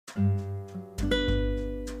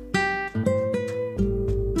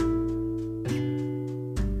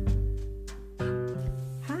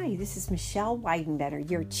is Michelle Weidenbender,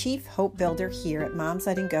 your Chief Hope Builder here at Moms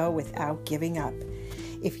Letting Go Without Giving Up.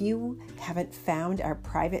 If you haven't found our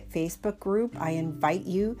private Facebook group, I invite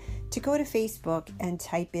you to go to Facebook and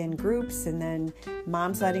type in groups and then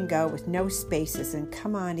Moms Letting Go with no spaces and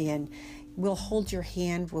come on in. We'll hold your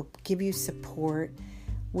hand, we'll give you support,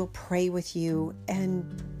 we'll pray with you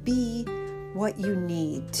and be what you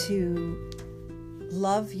need to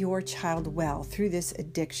love your child well through this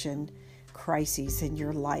addiction crises in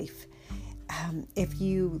your life. If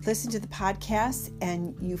you listen to the podcast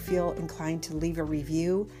and you feel inclined to leave a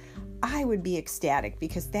review, I would be ecstatic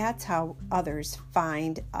because that's how others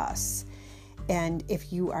find us. And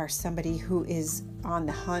if you are somebody who is on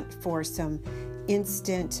the hunt for some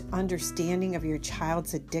instant understanding of your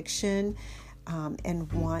child's addiction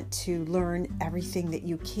and want to learn everything that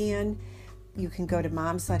you can go to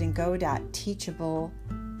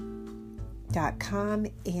momslettinggo.teachable.com,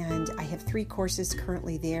 and I have 3 courses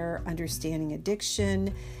currently there: understanding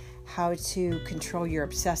addiction, how to control your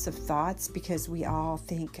obsessive thoughts, because we all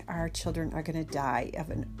think our children are going to die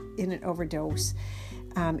in an overdose,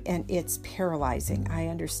 and it's paralyzing. I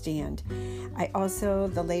understand.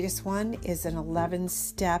 The latest one is an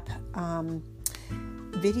 11-step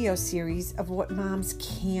video series of what moms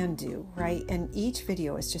can do, right? And each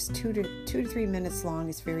video is just 2 to 3 minutes long.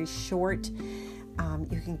 It's very short.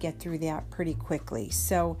 You can get through that pretty quickly.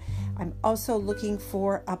 So I'm also looking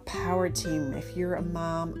for a power team. If you're a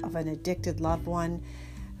mom of an addicted loved one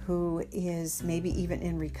who is maybe even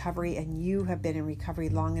in recovery and you have been in recovery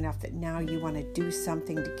long enough that now you want to do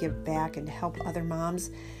something to give back and to help other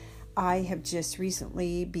moms, I have just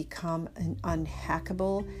recently become an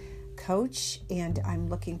unhackable coach, and I'm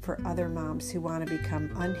looking for other moms who want to become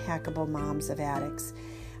unhackable moms of addicts.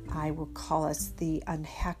 I will call us the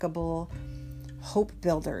Unhackable Hope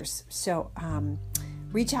Builders. So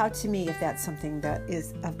reach out to me if that's something that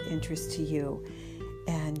is of interest to you.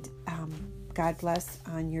 And God bless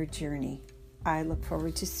on your journey. I look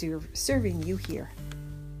forward to serving you here.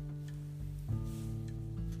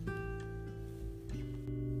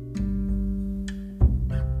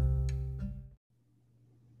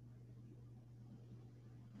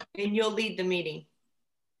 And you'll lead the meeting.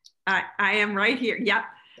 I am right here. Yep.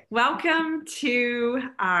 Welcome to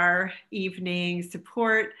our evening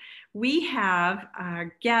support. We have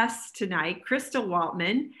our guest tonight, Crystal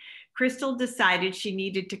Waltman. Crystal decided she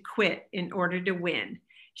needed to quit in order to win.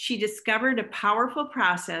 She discovered a powerful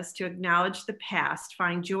process to acknowledge the past,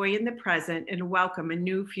 find joy in the present, and welcome a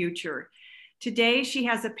new future. Today, she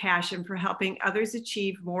has a passion for helping others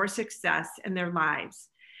achieve more success in their lives.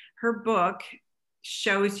 Her book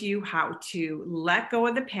shows you how to let go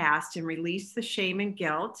of the past and release the shame and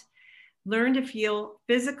guilt, learn to feel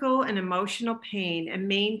physical and emotional pain and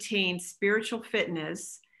maintain spiritual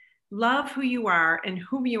fitness, love who you are and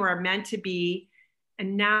whom you are meant to be.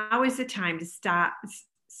 And now is the time to stop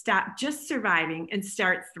just surviving and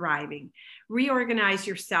start thriving. Reorganize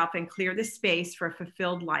yourself and clear the space for a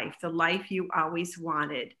fulfilled life, the life you always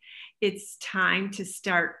wanted. It's time to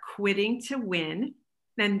start quitting to win.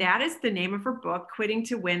 And that is the name of her book, Quitting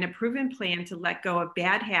to Win, a proven plan to let go of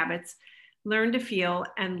bad habits, learn to feel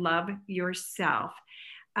and love yourself.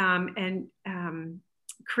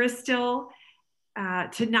 Crystal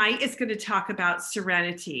tonight is going to talk about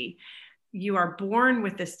serenity. You are born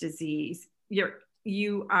with this disease.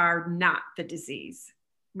 You are not the disease.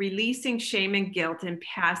 Releasing shame and guilt and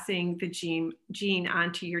passing the gene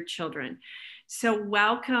on to your children. So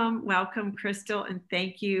welcome, Crystal, and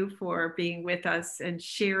thank you for being with us and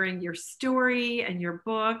sharing your story and your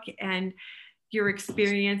book and your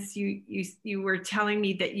experience. You were telling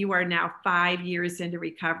me that you are now 5 years into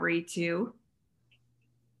recovery too.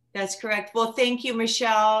 That's correct. Well, thank you,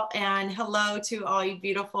 Michelle, and hello to all you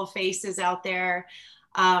beautiful faces out there.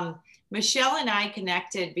 Michelle and I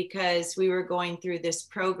connected because we were going through this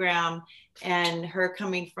program, and her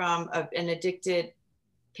coming from an addicted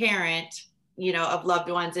parent, of loved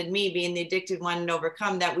ones, and me being the addicted one and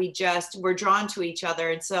overcome that, we just were drawn to each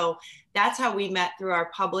other. And so that's how we met, through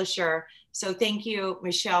our publisher. So thank you,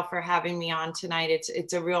 Michelle, for having me on tonight.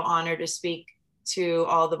 It's a real honor to speak to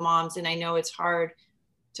all the moms. And I know it's hard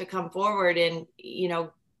to come forward and,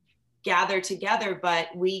 gather together,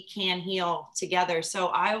 but we can heal together. So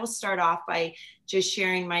I will start off by just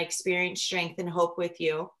sharing my experience, strength, and hope with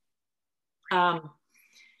you.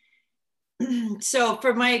 So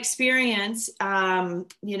for my experience,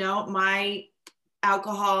 my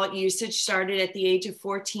alcohol usage started at the age of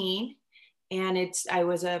 14, and I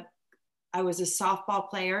was a softball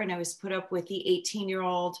player, and I was put up with the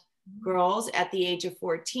 18-year-old girls at the age of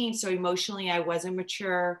 14. So emotionally, I wasn't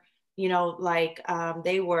mature, like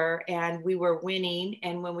they were, and we were winning.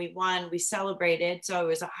 And when we won, we celebrated. So I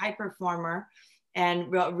was a high performer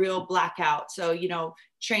and real blackout. So,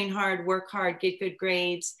 train hard, work hard, get good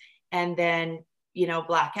grades, and then,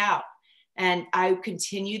 black out. And I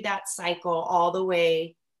continued that cycle all the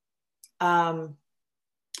way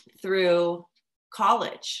through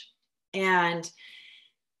college. And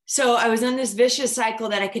so I was in this vicious cycle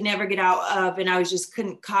that I could never get out of, and I was just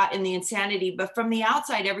caught in the insanity. But from the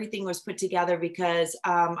outside, everything was put together because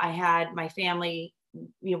I had my family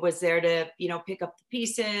was there to, pick up the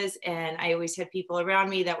pieces, and I always had people around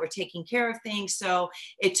me that were taking care of things. So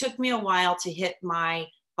it took me a while to hit my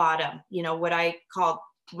bottom, what I called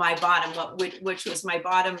my bottom, which was my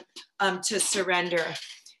bottom to surrender.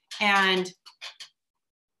 And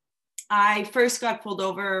I first got pulled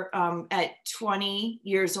over at 20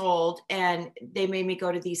 years old, and they made me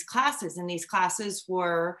go to these classes, and these classes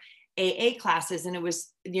were AA classes. And it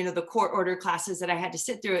was, the court order classes that I had to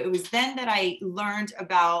sit through. It was then that I learned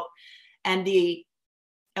about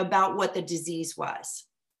what the disease was.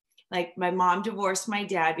 Like, my mom divorced my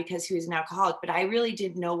dad because he was an alcoholic, but I really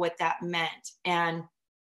didn't know what that meant. And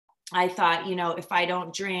I thought, if I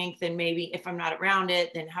don't drink, then maybe if I'm not around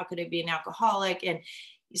it, then how could I be an alcoholic? And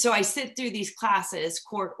so I sit through these classes,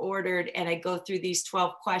 court ordered, and I go through these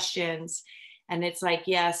 12 questions, and it's like,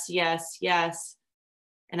 yes, yes, yes.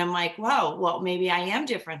 And I'm like, whoa, well, maybe I am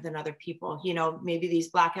different than other people. Maybe these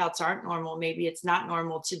blackouts aren't normal. Maybe it's not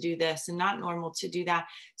normal to do this and not normal to do that.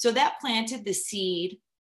 So that planted the seed.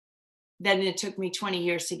 Then it took me 20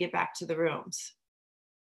 years to get back to the rooms.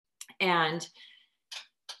 And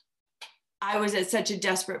I was at such a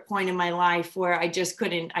desperate point in my life where I just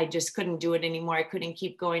couldn't do it anymore. I couldn't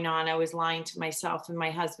keep going on. I was lying to myself and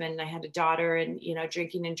my husband. I had a daughter, and,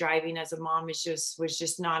 drinking and driving as a mom was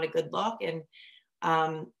just not a good look. And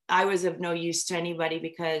I was of no use to anybody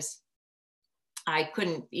because I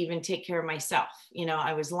couldn't even take care of myself.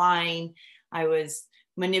 I was lying. I was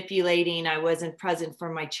manipulating. I wasn't present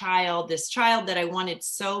for my child, this child that I wanted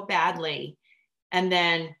so badly. And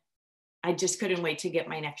then I just couldn't wait to get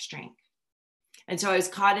my next drink. And so I was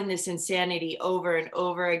caught in this insanity over and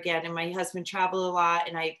over again. And my husband traveled a lot,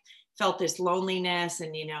 and I felt this loneliness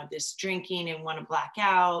and, this drinking and want to black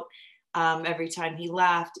out every time he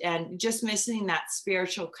left. And just missing that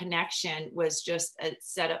spiritual connection was just a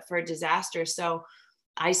setup for a disaster. So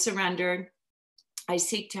I surrendered. I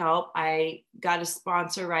sought help. I got a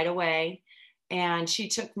sponsor right away, and she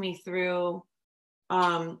took me through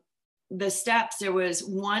the steps. There was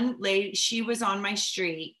one lady, she was on my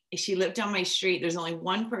street. She lived on my street. There's only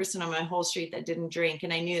one person on my whole street that didn't drink.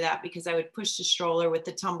 And I knew that because I would push the stroller with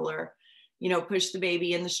the tumbler, push the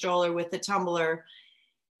baby in the stroller with the tumbler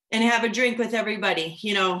and have a drink with everybody,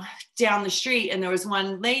 down the street. And there was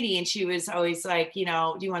one lady, and she was always like, do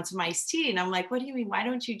you want some iced tea? And I'm like, what do you mean? Why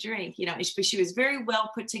don't you drink? But she was very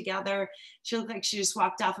well put together. She looked like she just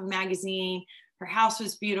walked off a magazine. Her house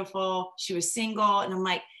was beautiful. She was single. And I'm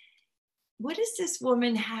like, what does this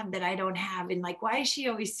woman have that I don't have? And like, why does she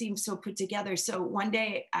always seem so put together? So one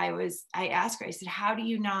day I asked her, I said, how'd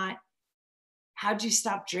you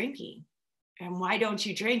stop drinking? And why don't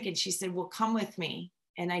you drink? And she said, well, come with me.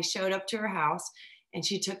 And I showed up to her house, and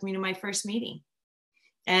she took me to my first meeting.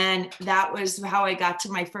 And that was how I got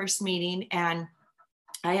to my first meeting. And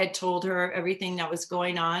I had told her everything that was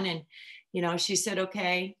going on. And, she said,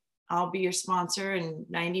 okay, I'll be your sponsor in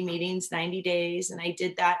 90 meetings, 90 days. And I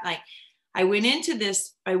did that. And I went into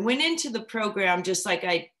the program just like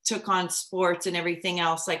I took on sports and everything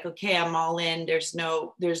else. Like, okay, I'm all in. There's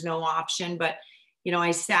no option. But,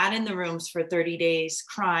 I sat in the rooms for 30 days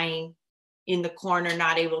crying in the corner,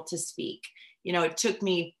 not able to speak. It took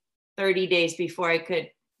me 30 days before I could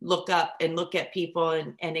look up and look at people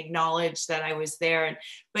and acknowledge that I was there.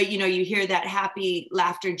 But, you hear that happy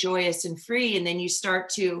laughter, joyous and free. And then you start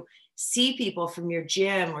to see people from your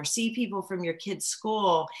gym or see people from your kid's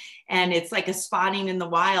school. And it's like a spotting in the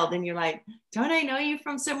wild. And you're like, don't I know you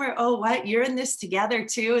from somewhere? Oh, what? You're in this together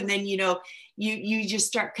too. And then, you just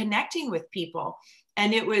start connecting with people.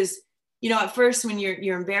 And it was, at first when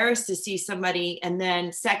you're embarrassed to see somebody, and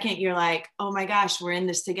then second, you're like, oh my gosh, we're in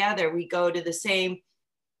this together. We go to the same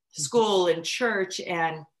school and church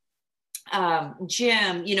and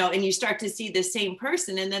gym, and you start to see the same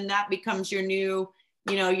person. And then that becomes your new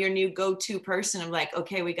go-to person of like,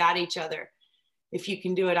 okay, we got each other. If you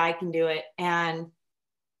can do it, I can do it. And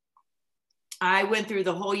I went through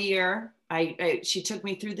the whole year. She took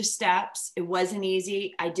me through the steps. It wasn't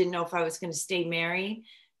easy. I didn't know if I was going to stay married.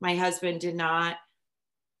 My husband did not.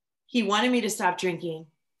 He wanted me to stop drinking,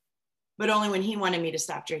 but only when he wanted me to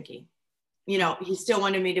stop drinking. He still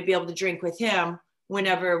wanted me to be able to drink with him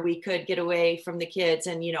whenever we could get away from the kids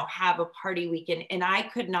and, you know, have a party weekend. And I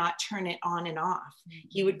could not turn it on and off.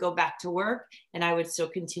 He would go back to work and I would still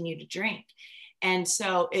continue to drink. And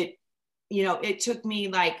so it, you know, it took me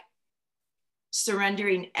like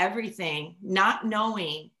surrendering everything, not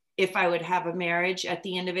knowing if I would have a marriage at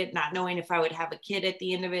the end of it, not knowing if I would have a kid at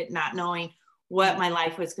the end of it, not knowing what my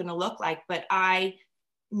life was going to look like. But I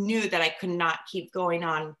knew that I could not keep going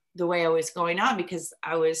on the way I was going on, because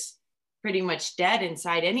I was pretty much dead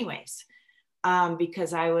inside anyways,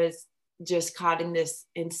 because I was just caught in this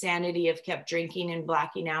insanity of kept drinking and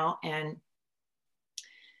blacking out. And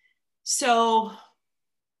so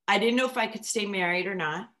I didn't know if I could stay married or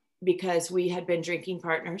not, because we had been drinking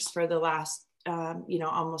partners for the last, you know,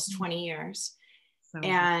 almost 20 years.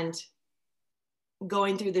 And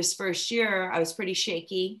going through this first year, I was pretty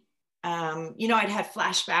shaky. You know, I'd had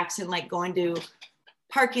flashbacks and like going to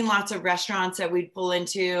parking lots of restaurants that we'd pull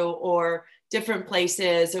into, or different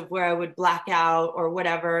places of where I would black out or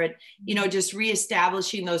whatever. And, you know, just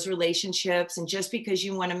reestablishing those relationships. And just because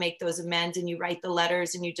you want to make those amends and you write the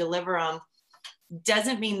letters and you deliver them,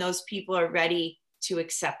 doesn't mean those people are ready to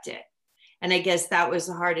accept it. And I guess that was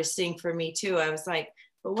the hardest thing for me too. I was like,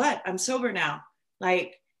 but what? I'm sober now.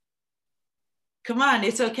 Like, come on,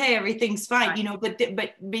 it's okay. Everything's fine. Right. You know, but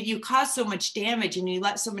you cause so much damage and you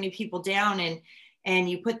let so many people down, and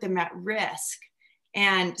you put them at risk.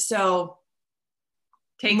 And so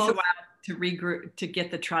takes a while to regroup, to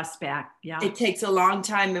get the trust back. Yeah. It takes a long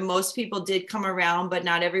time. And most people did come around, but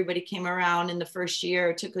not everybody came around in the first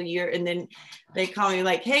year. It took a year. And then they call me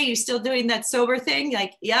like, hey, you still doing that sober thing?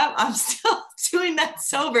 Like, yep, I'm still doing that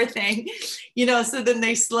sober thing. You know, so then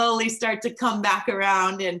they slowly start to come back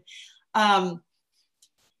around. And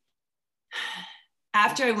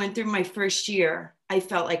after I went through my first year, I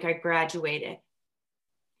felt like I graduated.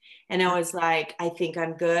 And I was like, I think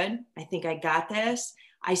I'm good. I think I got this.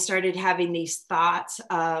 I started having these thoughts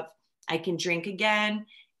of, I can drink again.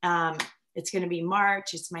 It's going to be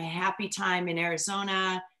March. It's my happy time in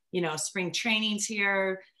Arizona. You know, spring training's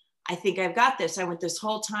here. I think I've got this. I went this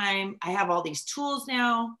whole time. I have all these tools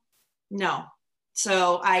now. No.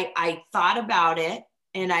 So I thought about it,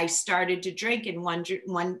 and I started to drink. And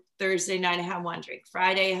one Thursday night, I had one drink.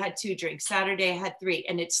 Friday, I had 2 drinks. Saturday, I had 3.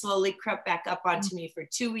 And it slowly crept back up onto me. For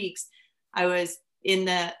 2 weeks, I was in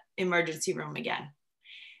the emergency room again.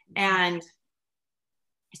 And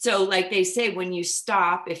so, like they say, when you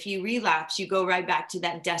stop, if you relapse, you go right back to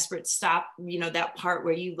that desperate stop, you know, that part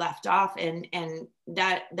where you left off. And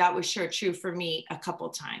that was sure true for me a couple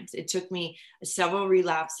times. It took me several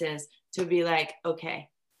relapses to be like, okay,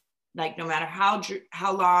 like no matter how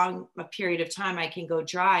long a period of time I can go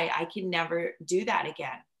dry, I can never do that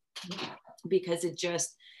again, because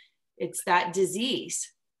it's that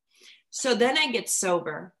disease. So then I get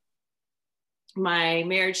sober. My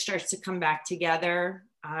marriage starts to come back together.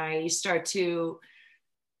 I start to,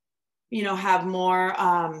 you know, have more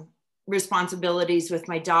responsibilities with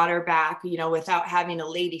my daughter back, you know, without having a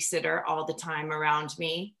lady sitter all the time around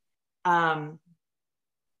me.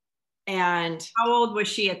 And how old was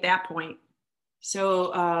she at that point?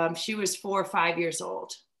 So she was 4 or 5 years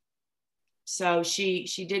old. So she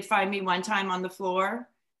did find me one time on the floor,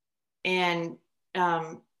 and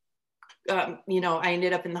you know, I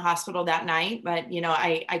ended up in the hospital that night. But you know,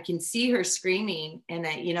 I can see her screaming, and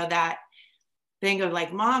that, you know, that thing of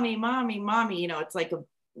like, mommy, mommy, mommy, you know, it's like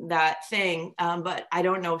that thing. But I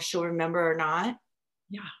don't know if she'll remember or not.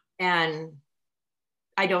 Yeah. And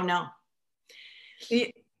I don't know.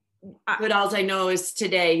 But all I know is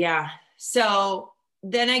today. Yeah. So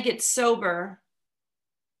then I get sober,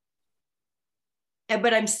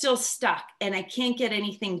 but I'm still stuck and I can't get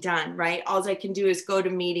anything done, right? All I can do is go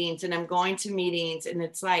to meetings, and I'm going to meetings, and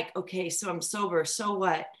it's like, okay, so I'm sober. So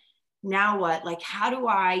what? Now what? Like, how do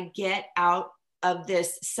I get out of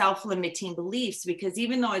this self-limiting beliefs? Because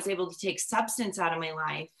even though I was able to take substance out of my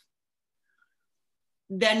life,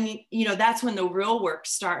 then, you know, that's when the real work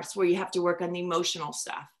starts, where you have to work on the emotional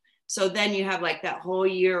stuff. So then you have like that whole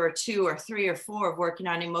year or 2 or 3 or 4 of working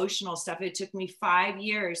on emotional stuff. It took me 5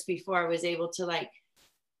 years before I was able to like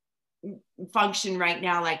function right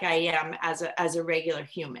now like I am as a regular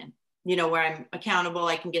human, you know, where I'm accountable,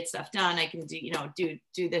 I can get stuff done, I can do, you know,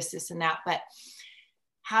 do this and that. But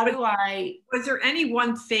how do I... Was there any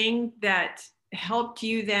one thing that helped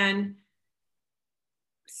you then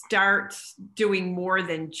start doing more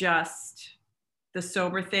than just the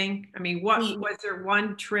sober thing? I mean, what was there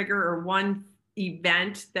one trigger or one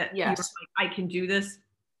event that you were like, I can do this?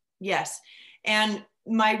 Yes. And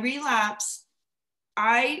my relapse,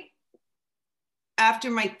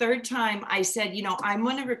 after my 3rd time, I said, you know, I'm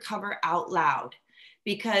going to recover out loud.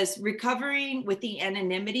 because recovering with the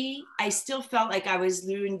anonymity, I still felt like I was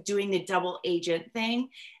doing the double agent thing.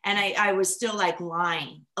 And I was still like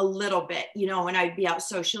lying a little bit, you know, when I'd be out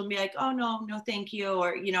social and be like, oh, no, thank you.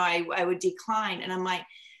 Or, you know, I would decline. And I'm like,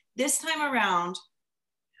 this time around,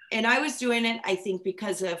 and I was doing it, I think,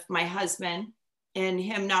 because of my husband and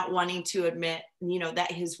him not wanting to admit, you know,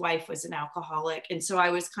 that his wife was an alcoholic. And so I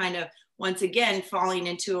was kind of, once again, falling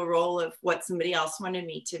into a role of what somebody else wanted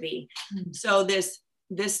me to be. Mm-hmm. So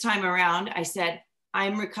this time around, I said,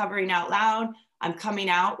 I'm recovering out loud. I'm coming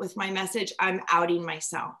out with my message. I'm outing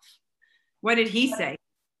myself. What did he say?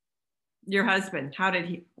 Your husband, what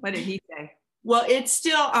did he say? Well, it's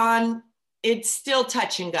still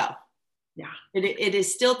touch and go. Yeah. It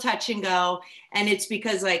is still touch and go. And it's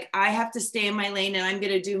because like, I have to stay in my lane and I'm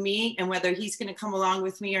going to do me. And whether he's going to come along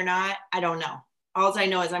with me or not, I don't know. All I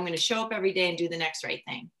know is I'm going to show up every day and do the next right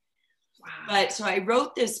thing. Wow. But so I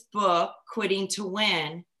wrote this book, Quitting to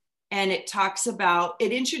Win. And it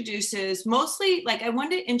introduces mostly, like I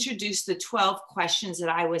wanted to introduce the 12 questions that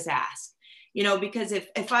I was asked, you know, because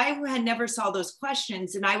if I had never saw those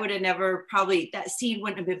questions, then I would have never, probably that seed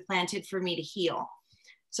wouldn't have been planted for me to heal.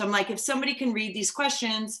 So I'm like, if somebody can read these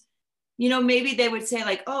questions, you know, maybe they would say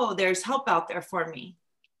like, oh, there's help out there for me.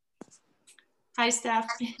 Hi, Steph.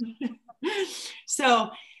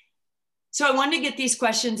 So I wanted to get these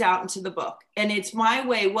questions out into the book, and it's my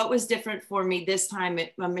way. What was different for me this time,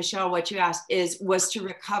 Michelle, what you asked was to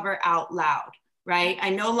recover out loud, right?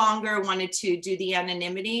 I no longer wanted to do the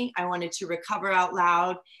anonymity. I wanted to recover out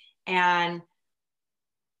loud and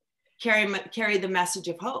carry the message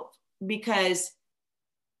of hope, because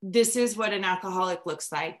this is what an alcoholic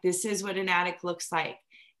looks like. This is what an addict looks like.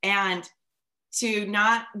 And to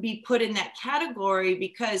not be put in that category,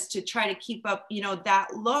 because to try to keep up, you know,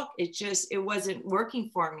 that look, it wasn't working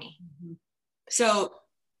for me. Mm-hmm. So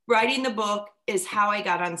writing the book is how I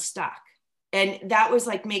got unstuck. And that was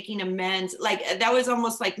like making amends. Like that was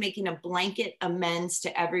almost like making a blanket amends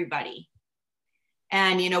to everybody.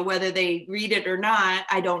 And, you know, whether they read it or not,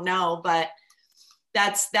 I don't know, but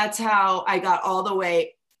that's how I got all the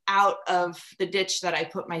way out of the ditch that I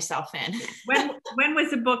put myself in. When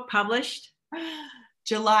was the book published?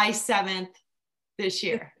 July 7th this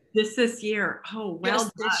year. This year. Oh, well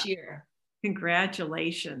just done. This year.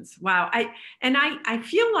 Congratulations. Wow. I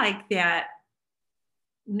feel like that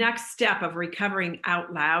next step of recovering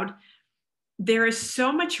out loud, there is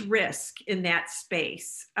so much risk in that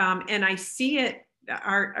space. And I see it,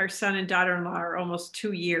 our son and daughter-in-law are almost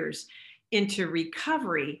 2 years into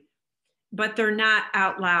recovery, but they're not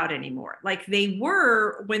out loud anymore. Like they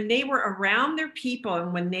were when they were around their people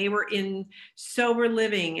and when they were in sober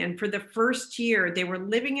living. And for the first year, they were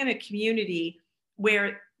living in a community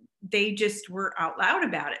where they just were out loud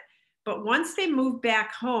about it. But once they moved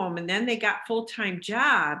back home and then they got full-time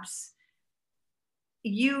jobs,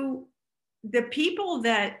 the people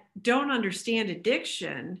that don't understand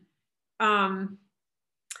addiction,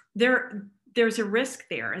 there's a risk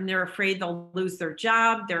there, and they're afraid they'll lose their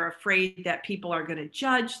job. They're afraid that people are going to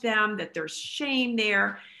judge them, that there's shame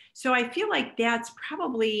there. So I feel like that's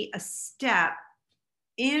probably a step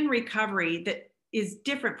in recovery that is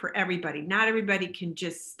different for everybody. Not everybody can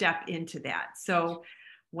just step into that. So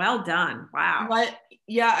well done. Wow.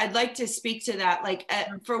 Yeah, I'd like to speak to that. Like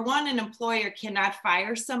for one, an employer cannot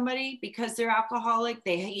fire somebody because they're alcoholic.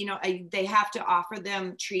 They have to offer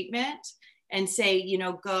them treatment and say, you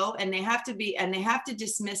know, go, and they have to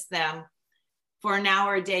dismiss them for an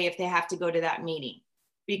hour a day if they have to go to that meeting,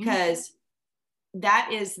 because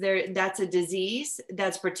that's a disease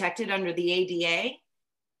that's protected under the ADA.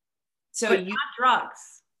 So but not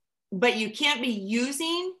drugs. But you can't be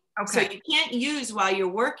using. Okay. So you can't use while you're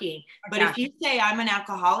working. Okay. But if you say I'm an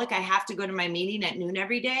alcoholic, I have to go to my meeting at noon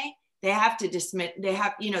every day, they have to dismiss, they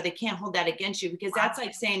can't hold that against you, because that's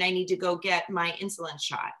like saying I need to go get my insulin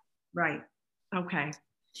shot. Right. Okay.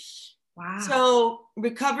 Wow. So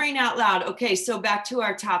recovering out loud. Okay. So back to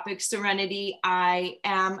our topic, serenity. I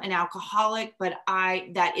am an alcoholic, but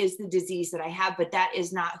that is the disease that I have, but that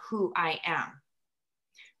is not who I am.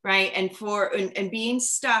 Right. And being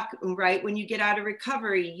stuck, right, when you get out of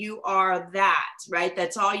recovery, you are that, right?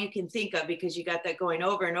 That's all you can think of, because you got that going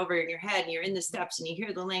over and over in your head, and you're in the steps and you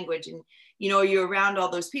hear the language, and, you know, you're around all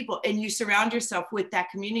those people and you surround yourself with that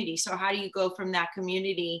community. So how do you go from that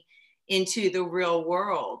community into the real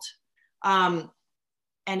world? And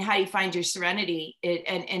how do you find your serenity?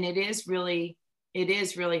 It is really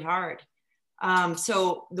hard.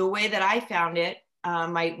 So the way that I found it, I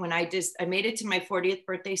made it to my 40th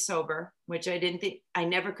birthday sober, which I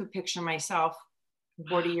never could picture myself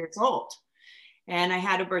 40 years old. And I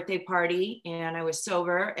had a birthday party and I was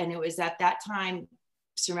sober. And it was at that time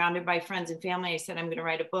surrounded by friends and family. I said, I'm going to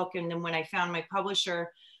write a book. And then when I found my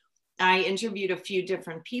publisher, I interviewed a few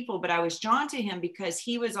different people, but I was drawn to him because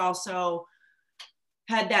he was also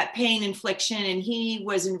had that pain infliction, and he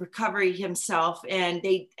was in recovery himself. And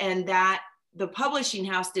the publishing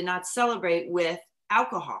house did not celebrate with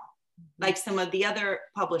alcohol like some of the other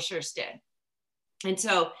publishers did. And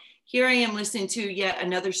so here I am listening to yet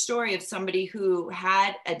another story of somebody who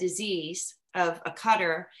had a disease of a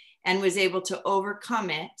cutter and was able to overcome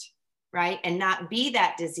it, right? And not be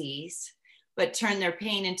that disease, but turn their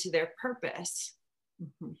pain into their purpose,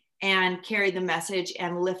 and carry the message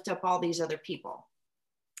and lift up all these other people.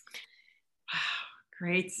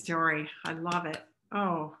 Great story. I love it.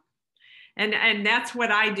 Oh, and that's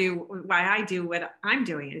what I do. Why I do what I'm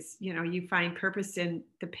doing is, you find purpose in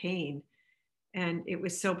the pain. And it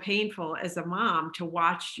was so painful as a mom to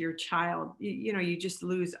watch your child, you just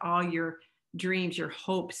lose all your dreams, your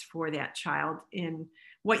hopes for that child in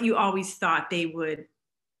what you always thought they would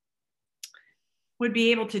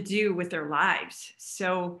be able to do with their lives.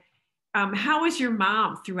 So how was your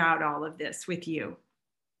mom throughout all of this with you?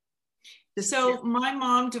 So my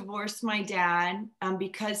mom divorced my dad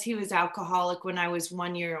because he was alcoholic when I was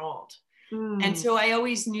 1 year old. And so I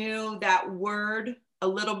always knew that word a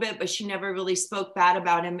little bit, but she never really spoke bad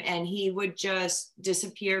about him. And he would just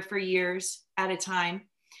disappear for years at a time.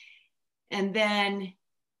 And then,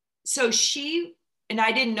 so and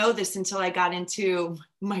I didn't know this until I got into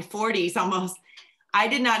my 40s almost. I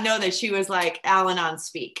did not know that she was like Al-Anon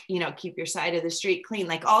speak, keep your side of the street clean,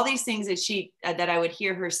 like all these things that that I would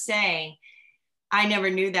hear her say. I never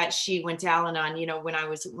knew that she went to Al-Anon, when I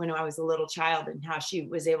was a little child, and how she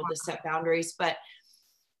was able to set boundaries. But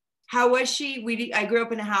how was she? I grew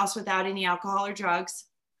up in a house without any alcohol or drugs.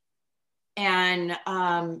 And,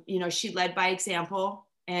 she led by example,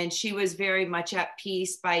 and she was very much at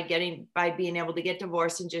peace by being able to get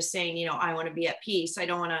divorced and just saying, I want to be at peace. I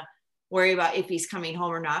don't want to worry about if he's coming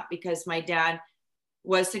home or not, because my dad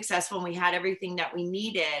was successful and we had everything that we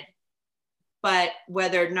needed. But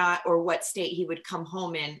whether or not, or what state he would come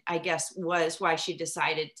home in, I guess was why she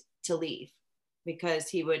decided to leave, because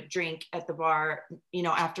he would drink at the bar,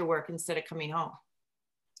 after work instead of coming home.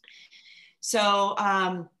 So,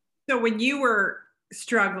 so when you were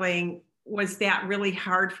struggling, was that really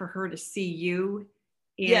hard for her to see you?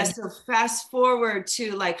 Yes. Yeah, so fast forward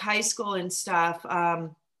to like high school and stuff.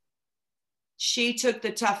 She took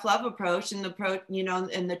the tough love approach, and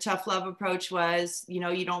the tough love approach was,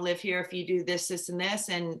 you don't live here if you do this, this, and this.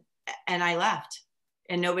 And I left,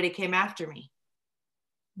 and nobody came after me.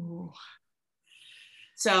 Ooh.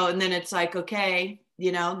 So, and then it's like, okay,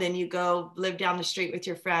 then you go live down the street with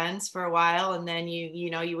your friends for a while. And then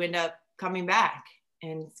you end up coming back,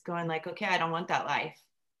 and it's going like, okay, I don't want that life.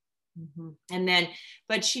 And then,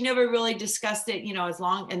 but she never really discussed it,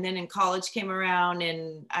 and then in college came around,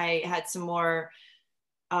 and I had some more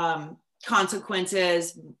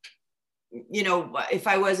consequences. If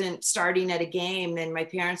I wasn't starting at a game, then my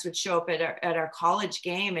parents would show up at our college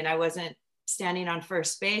game, and I wasn't standing on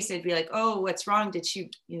first base. They'd be like, oh, what's wrong? Did she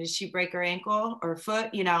break her ankle or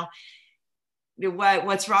foot?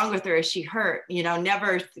 What's wrong with her? Is she hurt?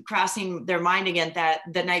 Never crossing their mind again that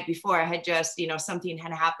the night before I had just, something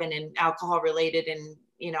had happened and alcohol related, and,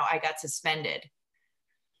 I got suspended.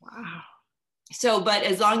 Wow. So, but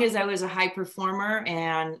as long as I was a high performer,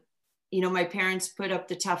 and, my parents put up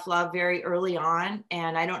the tough love very early on,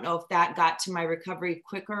 and I don't know if that got to my recovery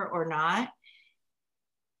quicker or not,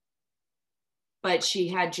 but she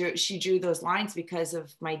drew those lines because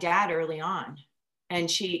of my dad early on. And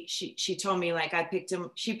she told me, like,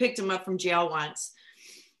 she picked him up from jail once,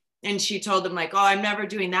 and she told him, like, oh, I'm never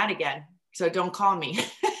doing that again, so don't call me.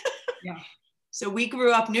 Yeah. So we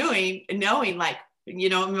grew up knowing like,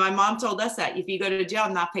 my mom told us that if you go to jail,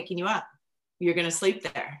 I'm not picking you up. You're going to sleep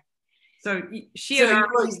there. So you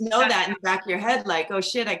always know that in the back of your head, like, oh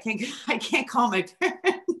shit, I can't call my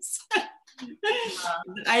parents.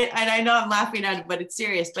 I know I'm laughing at it, but it's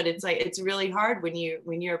serious. But it's like, it's really hard when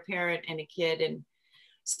you're a parent and a kid. And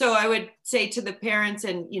so I would say to the parents,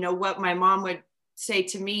 and what my mom would say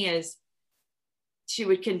to me is, she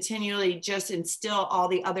would continually just instill all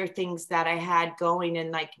the other things that I had going,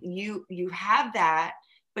 and like, you have that,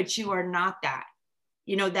 but you are not that.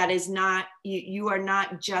 That is not, you are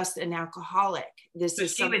not just an alcoholic. This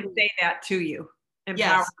is she would say that to you,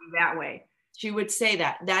 empower you that way. She would say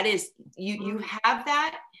that is, you have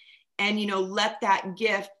that, and, let that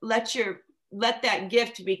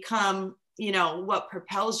gift become, what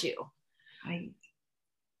propels you. Right.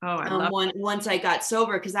 Oh, I love once I got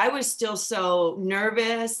sober, because I was still so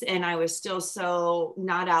nervous, and I was still so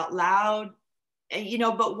not out loud. you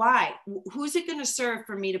know, but why? Who's it going to serve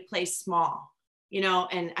for me to play small? You know,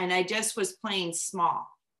 and I just was playing small.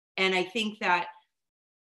 And I think that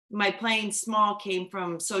my playing small came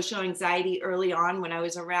from social anxiety early on when I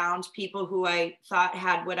was around people who I thought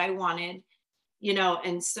had what I wanted, you know,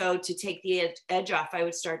 and so to take the edge off, I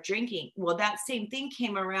would start drinking. Well, that same thing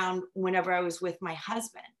came around whenever I was with my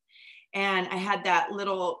husband. And I had that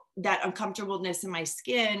uncomfortableness in my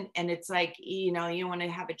skin. And it's like, you know, you want to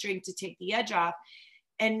have a drink to take the edge off.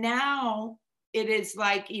 And now it is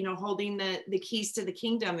like, you know, holding the keys to the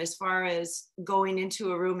kingdom as far as going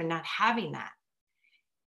into a room and not having that.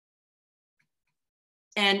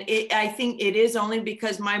 And I think it is only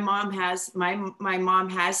because my mom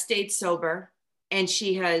has stayed sober, and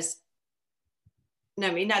she has,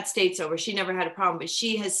 I mean, not stayed sober. She never had a problem, but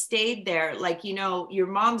she has stayed there. Like, you know, your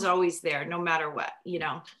mom's always there no matter what, you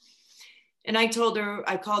know. And I called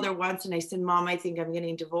her once and I said, Mom, I think I'm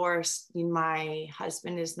getting divorced. My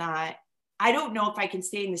husband is not, I don't know if I can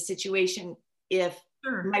stay in the situation if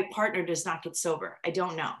my partner does not get sober. I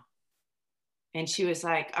don't know. And she was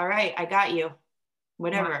like, all right, I got you.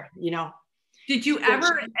 Whatever, you know. Did you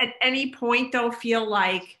ever at any point though feel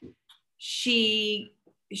like she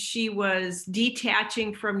was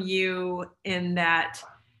detaching from you in that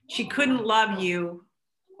she couldn't love you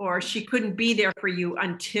or she couldn't be there for you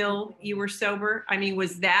until you were sober? I mean,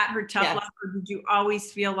 was that her tough love, or did you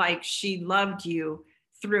always feel like she loved you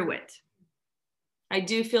through it? I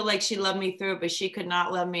do feel like she loved me through it, but she could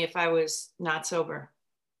not love me if I was not sober.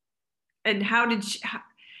 And how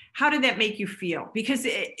did that make you feel? Because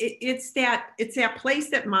it's that place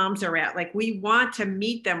that moms are at. Like, we want to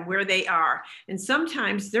meet them where they are. And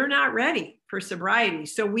sometimes they're not ready for sobriety.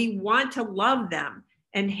 So we want to love them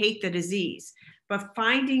and hate the disease. But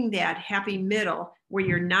finding that happy middle where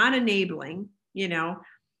you're not enabling, you know,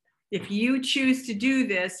 if you choose to do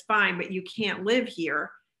this, fine, but you can't live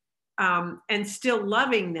here, and still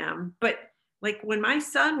loving them. But like when my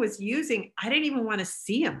son was using, I didn't even want to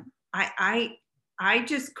see him. I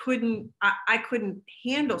just couldn't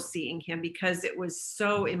handle seeing him because it was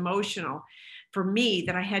so emotional for me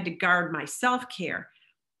that I had to guard my self-care.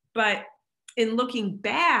 But in looking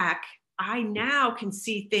back, I now can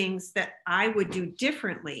see things that I would do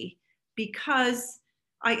differently because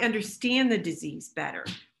I understand the disease better.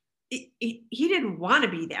 He didn't want to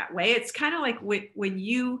be that way. It's kind of like when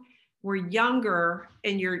you were younger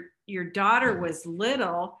and your daughter was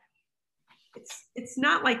little, it's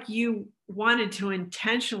not like you wanted to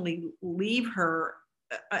intentionally leave her,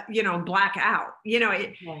 you know, black out. You know,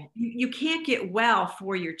 you can't get well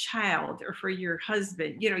for your child or for your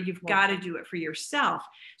husband. You know, you've got to do it for yourself.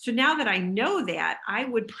 So now that I know that, I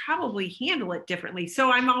would probably handle it differently.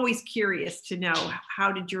 So I'm always curious to know,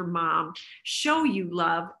 how did your mom show you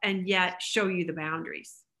love and yet show you the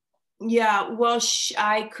boundaries? Yeah, well,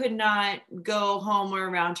 I could not go home or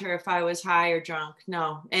around her if I was high or drunk.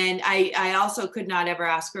 No. And I also could not ever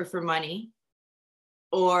ask her for money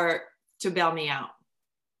or to bail me out.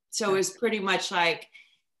 So it was pretty much like,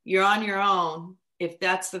 you're on your own if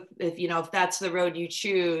that's the road you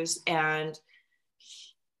choose. And,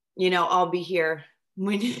 you know, I'll be here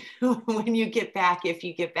when you get back, if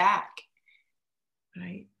you get back.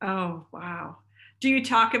 Right. Oh, wow. Do you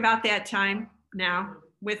talk about that time now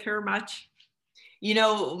with her much? You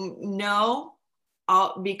know, no,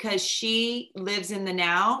 because she lives in the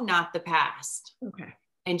now, not the past. Okay.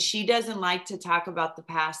 And she doesn't like to talk about the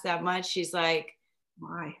past that much. She's like,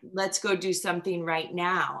 why? Let's go do something right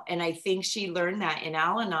now. And I think she learned that in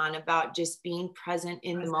Al-Anon about just being present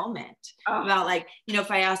in the moment. Oh. About like, you know,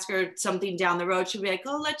 if I ask her something down the road, she'll be like,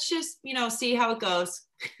 oh, let's just, you know, see how it goes.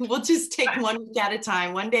 We'll just take one week at a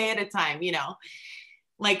time, one day at a time, you know.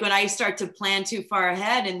 Like when I start to plan too far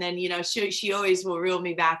ahead, and then, you know, she always will reel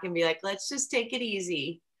me back and be like, let's just take it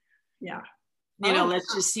easy. Yeah. You know,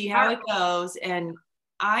 let's just see how it goes. And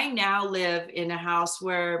I now live in a house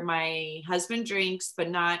where my husband drinks,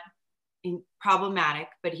 but not problematic,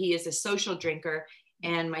 but he is a social drinker,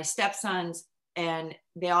 and my stepsons, and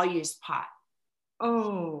they all use pot.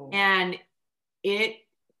 Oh. And it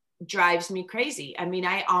drives me crazy. I mean,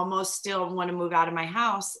 I almost still want to move out of my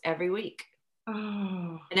house every week.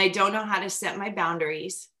 Oh. And I don't know how to set my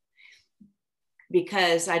boundaries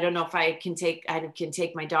because I don't know if I can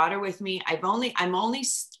take my daughter with me. I'm only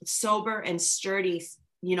sober and sturdy,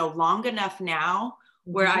 you know, long enough now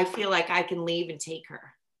where I feel like I can leave and take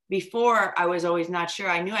her. Before, I was always not sure.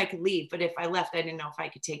 I knew I could leave, but if I left, I didn't know if I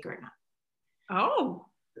could take her or not. Oh,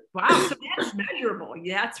 wow. So that's measurable.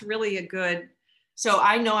 Yeah, that's really a good. So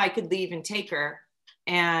I know I could leave and take her,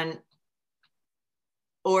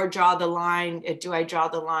 or draw the line. Do I draw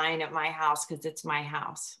the line at my house because it's my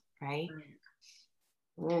house, right?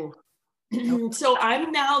 Oh. So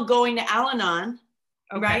I'm now going to Al-Anon.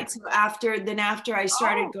 Okay. Right. So after I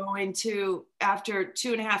started going to, after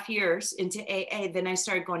 2.5 years into AA, then I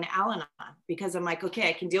started going to Al-Anon because I'm like, okay,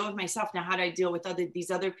 I can deal with myself. Now, how do I deal with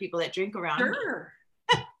these other people that drink around me? Sure.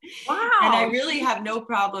 Wow. And I really have no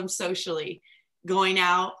problem socially going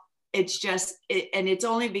out. It's just, and it's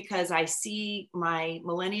only because I see my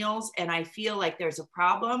millennials and I feel like there's a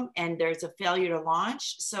problem and there's a failure to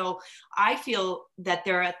launch. So I feel that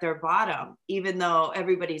they're at their bottom, even though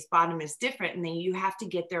everybody's bottom is different. And then you have to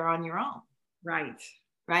get there on your own. Right.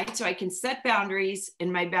 Right. So I can set boundaries,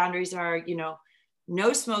 and my boundaries are,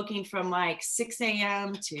 no smoking from like 6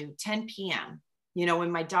 a.m. to 10 p.m., when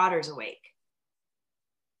my daughter's awake.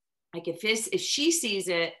 Like if she sees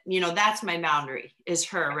it, that's my boundary, is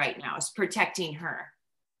her right now, is protecting her.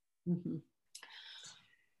 Mm-hmm.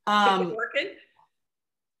 Is it working?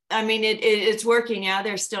 I mean, it's working. Yeah,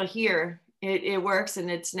 they're still here. It works, and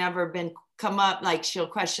it's never been come up. Like she'll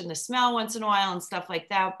question the smell once in a while and stuff like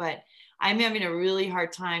that. But I'm having a really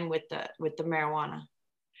hard time with the marijuana.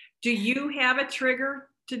 Do you have a trigger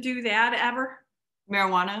to do that ever?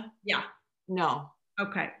 Marijuana? Yeah. No.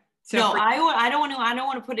 Okay. So no, I don't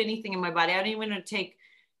want to put anything in my body. I don't even want to take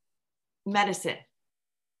medicine,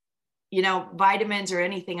 vitamins or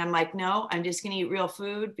anything. I'm like, no, I'm just going to eat real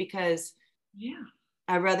food because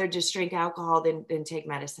I'd rather just drink alcohol than take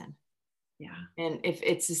medicine. Yeah. And if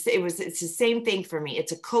it's the same thing for me.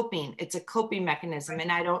 It's a coping mechanism. Right.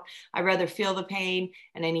 And I'd rather feel the pain,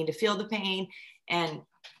 and I need to feel the pain and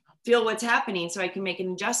feel what's happening so I can make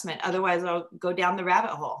an adjustment. Otherwise I'll go down the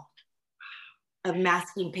rabbit hole of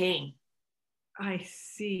masking pain. I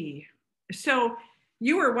see. So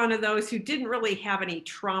you were one of those who didn't really have any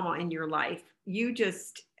trauma in your life. You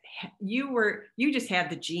just had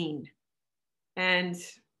the gene. And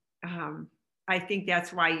I think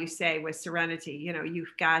that's why you say with serenity,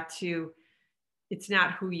 you've got to, it's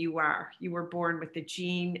not who you are. You were born with the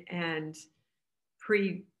gene and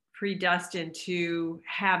predestined to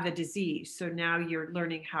have the disease. So now you're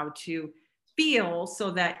learning how to feel so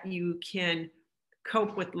that you can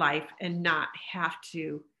cope with life and not have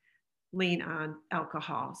to lean on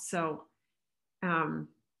alcohol. So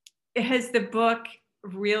has the book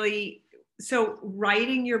really, so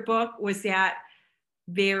writing your book, was that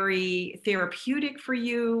very therapeutic for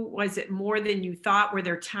you? Was it more than you thought? Were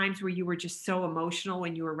there times where you were just so emotional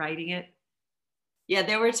when you were writing it? Yeah,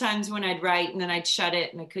 there were times when I'd write and then I'd shut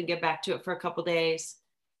it and I couldn't get back to it for a couple of days.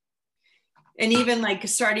 And even like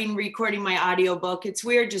starting recording my audiobook, it's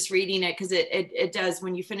weird just reading it because it does,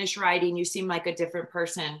 when you finish writing, you seem like a different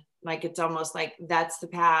person. Like it's almost like that's the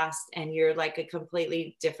past and you're like a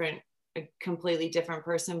completely different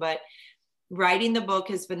person. But writing the book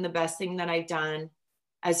has been the best thing that I've done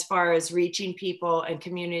as far as reaching people and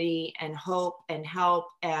community and hope and help.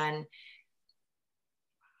 And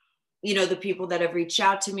the people that have reached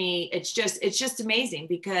out to me, it's just amazing,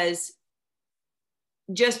 because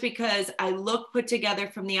just because I look put together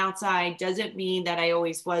from the outside doesn't mean that I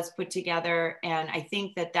always was put together. And I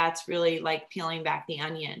think that that's really like peeling back the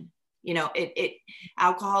onion.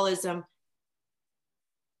 Alcoholism,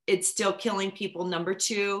 it's still killing people. Number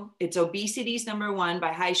 2, it's obesity's number 1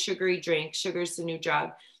 by high sugary drinks. Sugar's the new drug.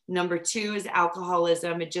 Number 2 is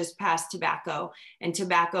alcoholism. It just passed tobacco, and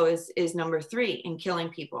tobacco is number 3 in killing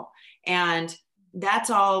people. And that's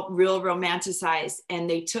all real romanticized. And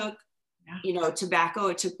they took, tobacco,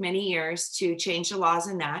 it took many years to change the laws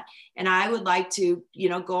in that. And I would like to,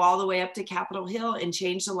 go all the way up to Capitol Hill and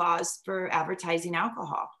change the laws for advertising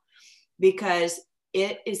alcohol, because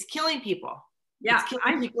it is killing people. Yeah. It's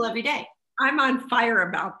killing people every day. I'm on fire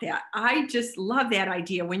about that. I just love that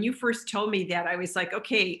idea. When you first told me that, I was like,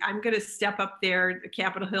 okay, I'm going to step up there to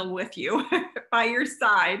Capitol Hill with you by your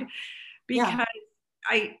side, because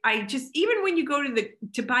I just, even when you go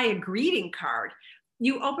to buy a greeting card,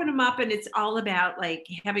 you open them up and it's all about like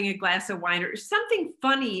having a glass of wine or something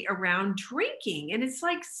funny around drinking. And it's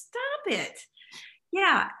like, stop it.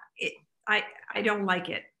 Yeah. I don't like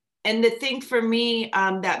it. And the thing for me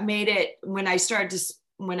that made it, when I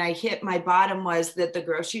hit my bottom, was that the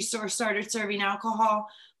grocery store started serving alcohol.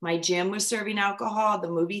 My gym was serving alcohol. The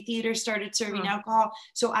movie theater started serving alcohol.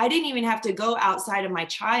 So I didn't even have to go outside of my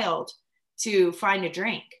child to find a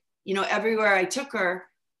drink. Everywhere I took her,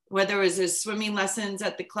 whether it was a swimming lessons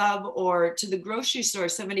at the club or to the grocery store,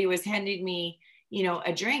 somebody was handing me,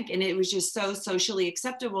 a drink. And it was just so socially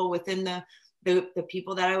acceptable within the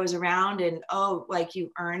people that I was around. And, like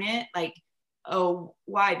you earn it. Like,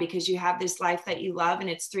 why? Because you have this life that you love and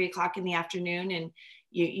it's 3 o'clock in the afternoon and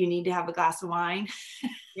you need to have a glass of wine.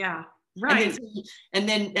 Yeah. Right. And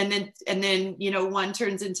then, you know, one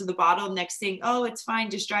turns into the bottle. Next thing, oh, it's fine.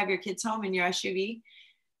 Just drive your kids home in your SUV.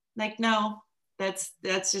 Like, no, that's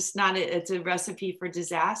just not it. It's a recipe for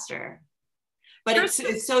disaster. But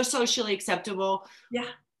it's so socially acceptable. Yeah.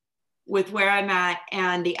 With where I'm at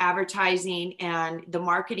and the advertising and the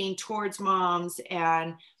marketing towards moms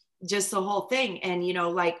and just the whole thing. And, you know,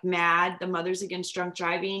 like MAD, the Mothers Against Drunk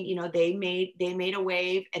Driving, you know, they made a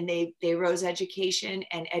wave, and they rose education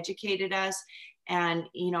and educated us. And,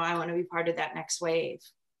 you know, I want to be part of that next wave.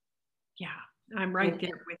 Yeah, I'm right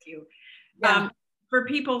there with you. Yeah. For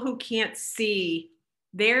people who can't see,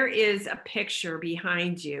 there is a picture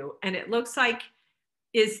behind you, and it looks like,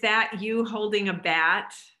 is that you holding a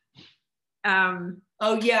bat?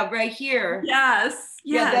 Oh yeah, right here. Yes.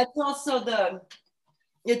 Yeah, that's also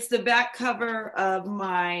it's the back cover of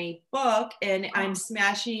my book, and I'm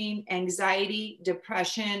smashing anxiety,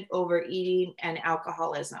 depression, overeating, and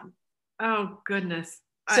alcoholism. Oh goodness.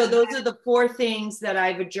 So those are the 4 things that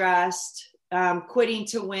I've addressed. Quitting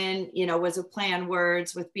to win, you know, was a play on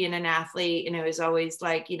words with being an athlete, and it was always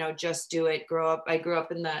like, you know, just do it. I grew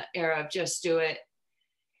up in the era of just do it.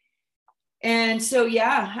 And so,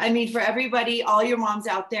 yeah, I mean, for everybody, all your moms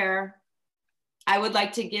out there, I would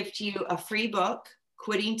like to gift you a free book,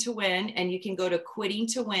 Quitting to Win, and you can go to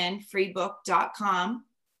quittingtowinfreebook.com.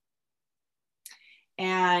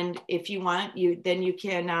 And if you want, then you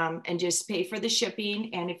can, and just pay for the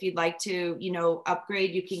shipping. And if you'd like to, you know,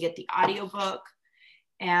 upgrade, you can get the audiobook.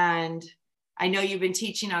 And I know you've been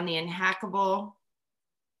teaching on the Unhackable,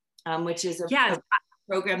 which is a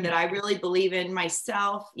program that I really believe in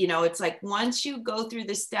myself. You know, it's like, once you go through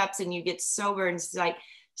the steps and you get sober, and it's like,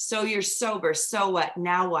 so you're sober, so what,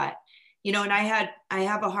 now what? You know, and I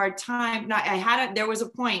have a hard time. There was a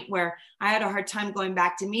point where I had a hard time going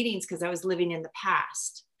back to meetings because I was living in the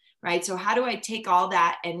past, right? So how do I take all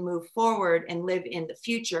that and move forward and live in the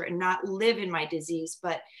future, and not live in my disease,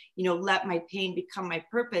 but, you know, let my pain become my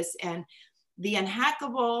purpose? And the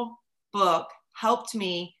Unhackable book helped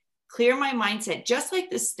me clear my mindset, just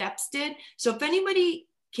like the steps did. So if anybody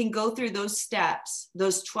can go through those steps,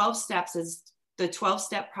 those 12 steps is the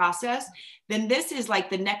 12-step process, then this is like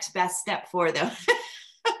the next best step for them.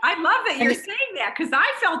 I love that you're saying that, because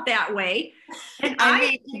I felt that way. And I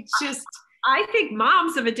mean, it's just, I think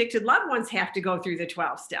moms of addicted loved ones have to go through the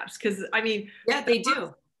 12 steps, because I mean, yeah, they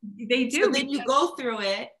do. They do. So then you go through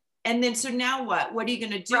it, and then, so now what are you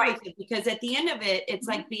going to do with it? Because at the end of it, it's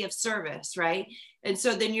like, be of service, right? And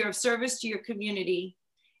so then you're of service to your community,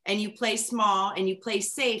 and you play small and you play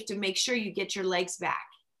safe to make sure you get your legs back.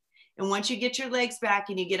 And once you get your legs back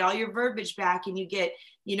and you get all your verbiage back, and you get,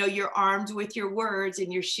 you know, you're armed with your words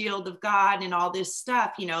and your shield of God and all this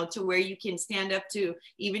stuff, you know, to where you can stand up to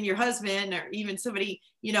even your husband, or even somebody,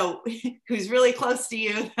 you know, who's really close to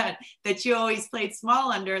you that you always played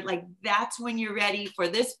small under, like, that's when you're ready for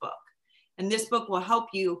this book. And this book will help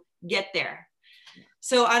you get there.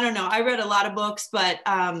 So I don't know, I read a lot of books, but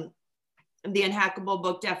the Unhackable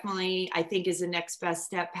book definitely, I think, is the next best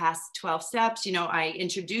step past 12 steps. You know, I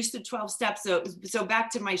introduced the 12 steps. So back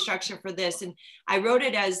to my structure for this, and I wrote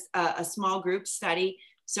it as a small group study.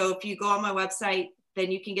 So if you go on my website,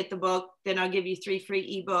 then you can get the book, then I'll give you 3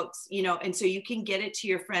 free ebooks, you know, and so you can get it to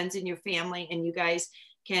your friends and your family, and you guys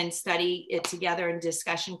can study it together in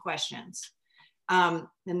discussion questions. And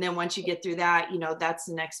then once you get through that, you know, that's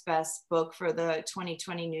the next best book for the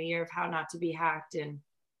 2020 new year, of how not to be hacked and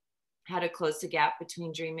how to close the gap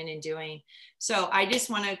between dreaming and doing. So I just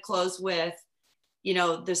want to close with, you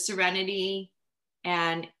know, the serenity.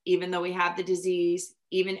 And even though we have the disease,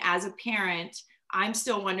 even as a parent, I'm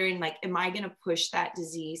still wondering, like, am I going to push that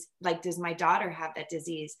disease? Like, does my daughter have that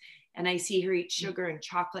disease? And I see her eat sugar and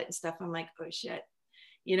chocolate and stuff. I'm like, oh shit.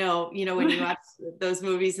 You know, when you watch those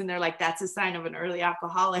movies and they're like, that's a sign of an early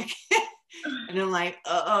alcoholic. And I'm like,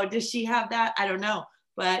 oh, does she have that? I don't know.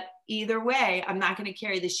 But either way, I'm not going to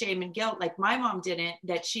carry the shame and guilt like my mom didn't,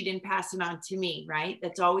 that she didn't pass it on to me, right?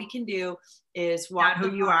 That's all we can do is walk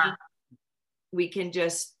who you are. We can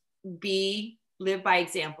just live by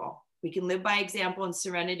example. We can live by example in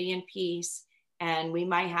serenity and peace. And we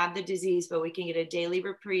might have the disease, but we can get a daily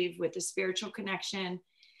reprieve with a spiritual connection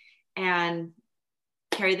and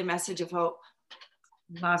carry the message of hope.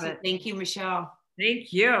 Love it. Thank you, Michelle.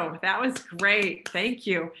 Thank you. That was great. Thank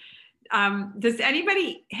you. Does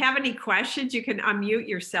anybody have any questions? You can unmute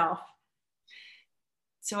yourself.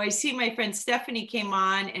 So I see my friend Stephanie came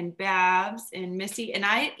on, and Babs and Missy, and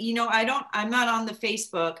I'm not on the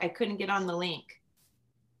Facebook. I couldn't get on the link.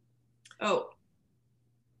 Oh,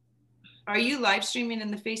 are you live streaming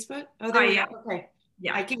in the Facebook? Oh, there we go. Okay.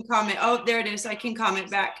 Yeah. I can comment. Oh, there it is. I can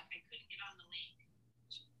comment back.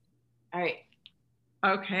 All right.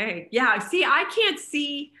 Okay. Yeah. See, I can't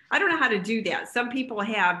see, I don't know how to do that. Some people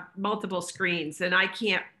have multiple screens and I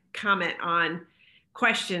can't comment on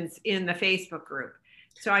questions in the Facebook group.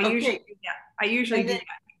 So I usually do that. I usually do that.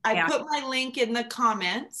 I put my link in the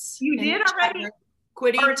comments. You did already?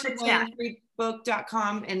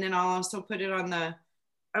 quittingtowinfreebook.com, and then I'll also put it on the.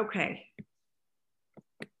 Okay.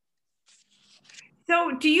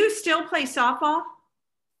 So do you still play softball?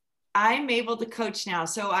 I'm able to coach now.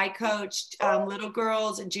 So I coached little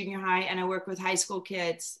girls at junior high, and I work with high school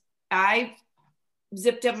kids. I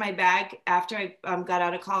zipped up my bag after I got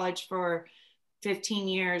out of college for 15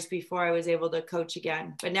 years before I was able to coach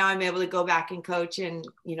again. But now I'm able to go back and coach and,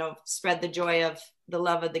 you know, spread the joy of the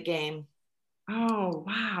love of the game. Oh,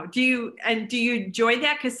 wow. Do you enjoy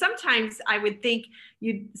that? Because sometimes I would think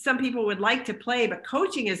some people would like to play, but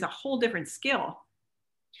coaching is a whole different skill.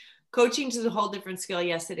 Coaching is a whole different skill.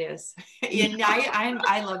 Yes, it is. And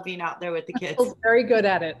I love being out there with the kids. She's very good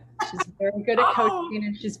at it. She's very good at coaching,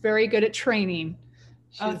 and she's very good at training.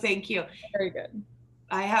 Thank you. Very good.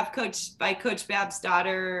 I coached Babs'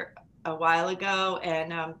 daughter a while ago,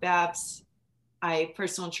 and Babs, I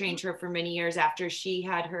personally trained her for many years after she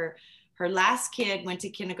had her last kid. Went to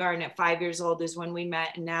kindergarten at 5 years old is when we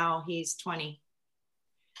met, and now he's 20.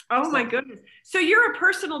 Oh my goodness. So you're a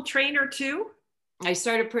personal trainer too? I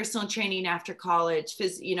started personal training after college.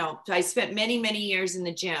 You know, I spent many, many years in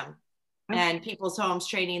the gym and people's homes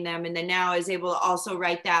training them. And then now I was able to also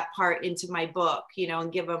write that part into my book, you know,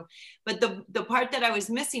 and give them. But the part that I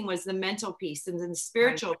was missing was the mental piece and the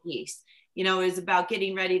spiritual piece. You know, it was about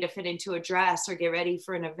getting ready to fit into a dress or get ready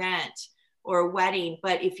for an event or a wedding.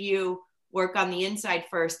 But if you work on the inside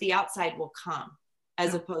first, the outside will come,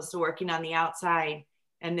 as opposed to working on the outside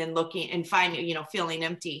and then looking and finding, you know, feeling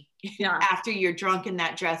empty after you're drunk in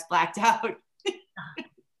that dress, blacked out.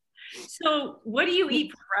 So what do you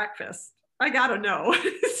eat for breakfast? I gotta know.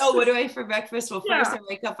 Oh, what do I eat for breakfast? Well, first I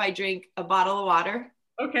wake up, I drink a bottle of water.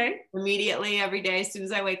 Okay. Immediately every day, as soon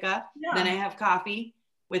as I wake up. Then I have coffee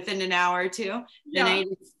within an hour or two. Then I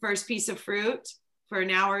eat the first piece of fruit for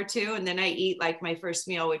an hour or two. And then I eat like my first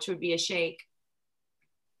meal, which would be a shake.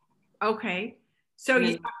 Okay. So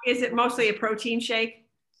is it mostly a protein shake?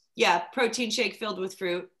 Yeah, protein shake filled with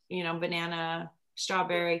fruit, you know, banana,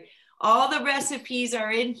 strawberry. All the recipes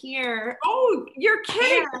are in here. Oh, you're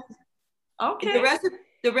kidding. Okay.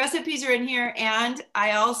 The recipes are in here. And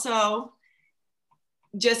I also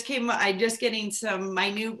getting some my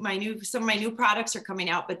new products are coming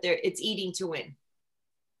out, but it's Eating to Win.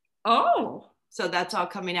 Oh. So that's all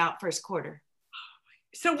coming out first quarter.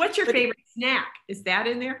 So what's your favorite snack? Is that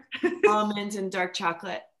in there? Almonds and dark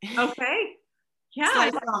chocolate. Okay.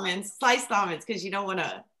 Yeah. Sliced almonds, because you don't want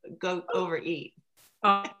to go overeat.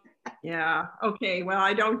 Oh, yeah. Okay. Well,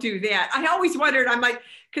 I don't do that. I always wondered, I'm like,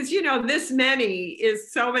 because, you know, this many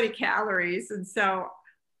is so many calories. And so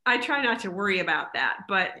I try not to worry about that.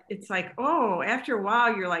 But it's like, oh, after a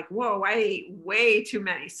while, you're like, whoa, I ate way too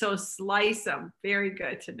many. So slice them. Very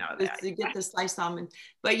good to know that. You get the sliced almond.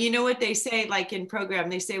 But you know what they say, like in program,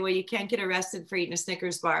 they say, well, you can't get arrested for eating a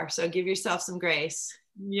Snickers bar. So give yourself some grace.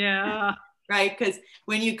 Yeah. Right? Because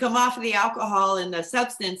when you come off of the alcohol and the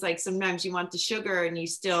substance, like sometimes you want the sugar and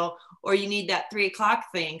or you need that 3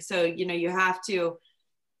 o'clock thing. So, you know, you have to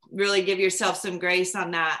really give yourself some grace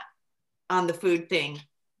on that, on the food thing.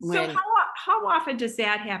 So how often does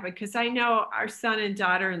that happen? Because I know our son and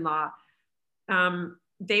daughter-in-law,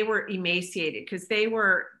 they were emaciated because they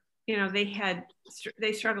were, you know,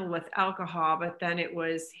 they struggled with alcohol, but then it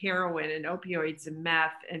was heroin and opioids and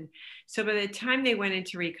meth. And so by the time they went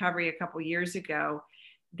into recovery a couple years ago,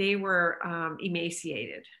 they were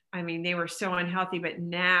emaciated. I mean, they were so unhealthy, but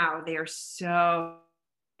now they are so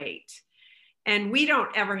great. And we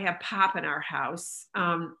don't ever have pop in our house.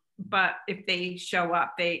 But if they show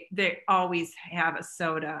up, they always have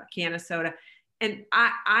a can of soda. And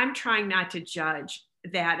I'm trying not to judge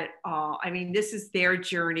that at all. I mean, this is their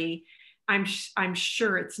journey. I'm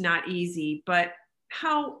sure it's not easy, but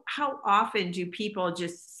how often do people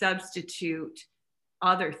just substitute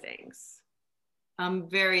other things?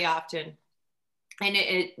 Very often. And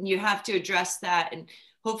you have to address that. And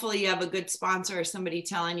hopefully you have a good sponsor or somebody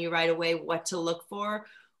telling you right away what to look for,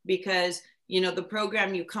 because, you know, the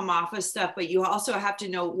program, you come off of stuff, but you also have to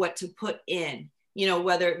know what to put in, you know,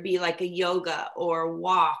 whether it be like a yoga or a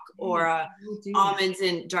walk or almonds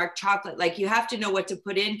and dark chocolate. Like you have to know what to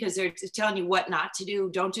put in, because they're telling you what not to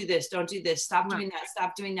do. Don't do this, don't do this, stop doing that,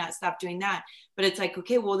 stop doing that, stop doing that. But it's like,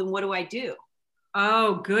 okay, well then what do I do?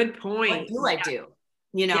 Oh, good point. What do I do?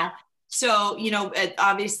 You know? Yeah. So,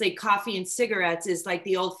 obviously coffee and cigarettes is like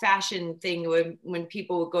the old fashioned thing when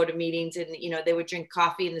people would go to meetings and, they would drink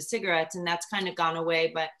coffee and the cigarettes, and that's kind of gone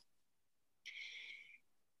away. But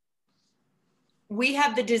we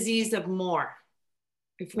have the disease of more.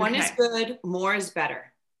 If one is good, more is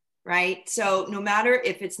better, right? So no matter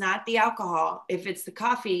if it's not the alcohol, if it's the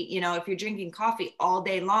coffee, if you're drinking coffee all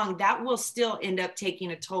day long, that will still end up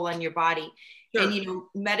taking a toll on your body. Sure. And,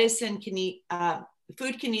 medicine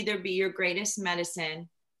food can either be your greatest medicine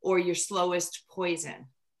or your slowest poison.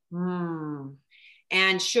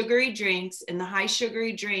 And sugary drinks and the high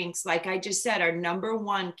sugary drinks, like I just said, are number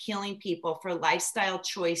one killing people for lifestyle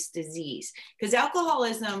choice disease. Because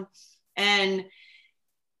alcoholism and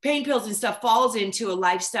pain pills and stuff falls into a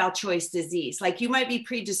lifestyle choice disease. Like you might be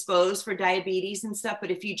predisposed for diabetes and stuff, but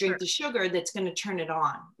if you drink the sugar, that's going to turn it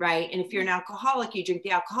on, right? And if you're an alcoholic, you drink the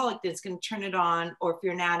alcoholic, that's going to turn it on. Or if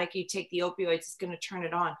you're an addict, you take the opioids, it's going to turn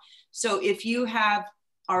it on. So if you have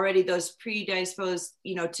already those predisposed,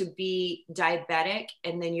 to be diabetic,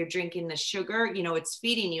 and then you're drinking the sugar, it's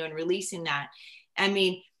feeding you and releasing that. I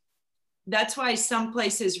mean, that's why some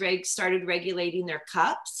places started regulating their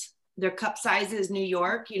cup sizes. New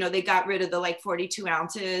York, they got rid of the like 42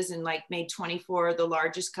 ounces and like made 24 the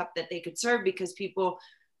largest cup that they could serve, because people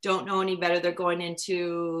don't know any better. They're going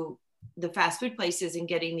into the fast food places and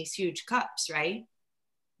getting these huge cups, right?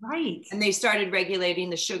 Right. And they started regulating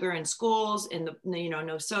the sugar in schools and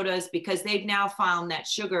no sodas, because they've now found that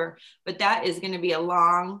sugar, but that is going to be a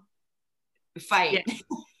long fight. Yeah.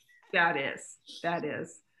 That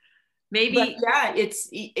is. Maybe. But yeah,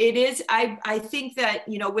 it is. I think that,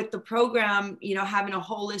 with the program, having a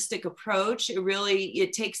holistic approach,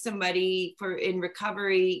 it takes somebody in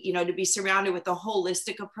recovery, to be surrounded with a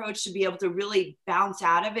holistic approach to be able to really bounce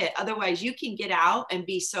out of it. Otherwise you can get out and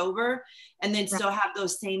be sober and then still have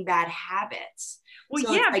those same bad habits. Well,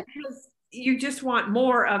 so because you just want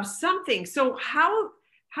more of something. So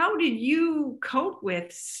how did you cope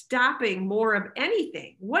with stopping more of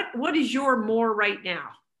anything? What is your more right now?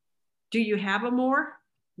 Do you have a more?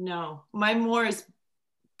 No, my more is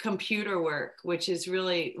computer work, which is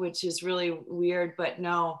really weird, but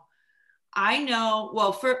no, I know.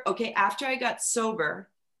 Well, after I got sober,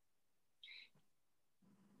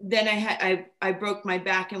 then I broke my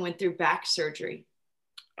back and went through back surgery.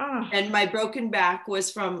 Oh. And my broken back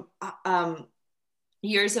was from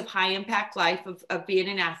years of high impact life of being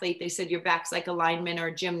an athlete. They said your back's like a lineman or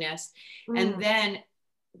a gymnast. And then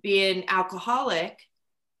being alcoholic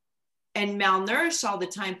and malnourished all the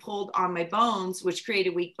time pulled on my bones, which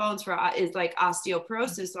created weak bones is like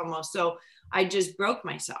osteoporosis almost. So I just broke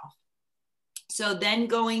myself. So then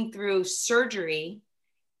going through surgery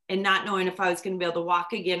and not knowing if I was going to be able to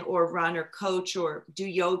walk again or run or coach or do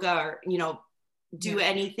yoga or, do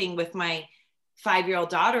anything with my 5-year-old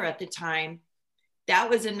daughter at the time, that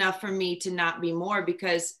was enough for me to not be more,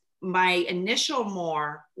 because my initial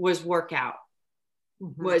more was workout,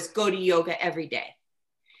 was go to yoga every day.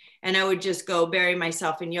 And I would just go bury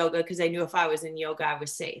myself in yoga, because I knew if I was in yoga, I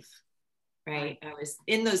was safe, right? I was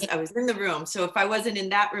in the room. So if I wasn't in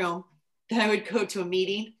that room, then I would go to a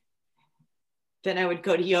meeting. Then I would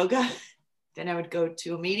go to yoga. Then I would go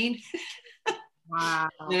to a meeting. Wow.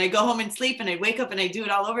 Then I'd go home and sleep, and I'd wake up and I'd do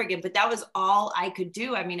it all over again. But that was all I could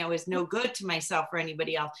do. I mean, I was no good to myself or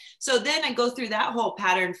anybody else. So then I go through that whole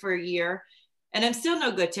pattern for a year, and I'm still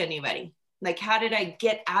no good to anybody. Like, how did I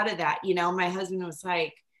get out of that? My husband was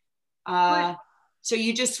like, so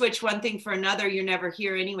you just switch one thing for another, you're never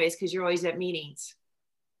here anyways, because you're always at meetings.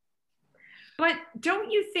 But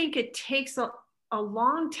don't you think it takes a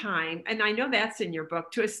long time, and I know that's in your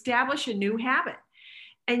book, to establish a new habit?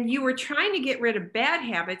 And you were trying to get rid of bad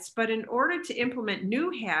habits, but in order to implement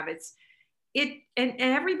new habits, and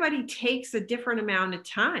everybody takes a different amount of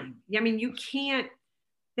time. I mean, you can't,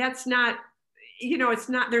 that's not,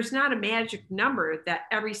 there's not a magic number that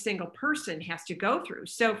every single person has to go through.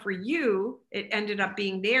 So for you, it ended up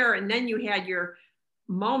being there. And then you had your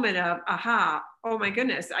moment of, aha, oh my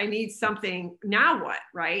goodness, I need something, now what,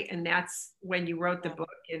 right? And that's when you wrote the book.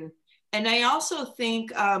 And I also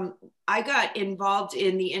think I got involved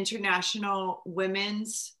in the International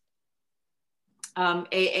Women's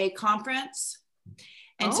AA conference.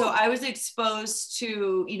 And so I was exposed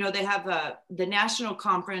to, they have the national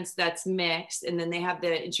conference that's mixed, and then they have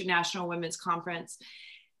the International Women's Conference.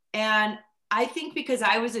 And I think because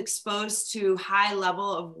I was exposed to high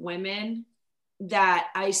level of women that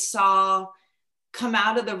I saw come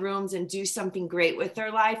out of the rooms and do something great with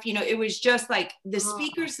their life. It was just like the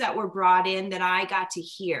speakers that were brought in that I got to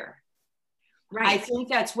hear. Right. I think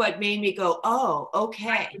that's what made me go, oh,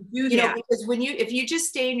 okay. Because if you just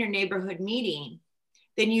stay in your neighborhood meeting,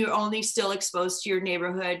 then you're only still exposed to your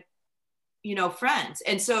neighborhood, you know, friends.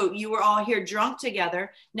 And so you were all here drunk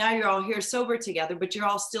together. Now you're all here sober together, but you're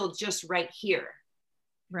all still just right here.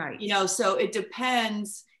 Right. You know, so it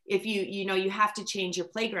depends if you know, you have to change your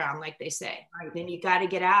playground, like they say. Right. Then you got to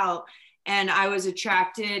get out. And I was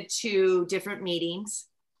attracted to different meetings.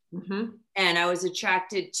 Mm-hmm. And I was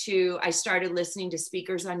attracted to, I started listening to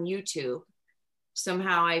speakers on YouTube.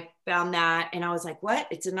 Somehow I found that and I was like, what?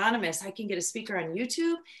 It's anonymous. I can get a speaker on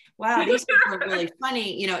YouTube. Wow, these people are really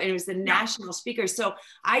funny. You know, and it was the national speaker. So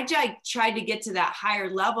I tried to get to that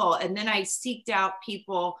higher level. And then I seeked out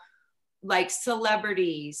people like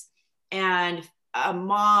celebrities and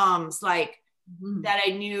moms like that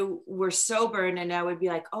I knew were sober. And then I would be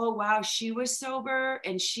like, oh, wow, she was sober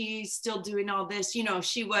and she's still doing all this. You know,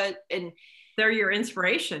 she was, and they're your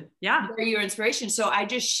inspiration. Yeah. They're your inspiration. So I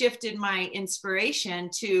just shifted my inspiration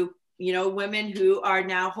to, you know, women who are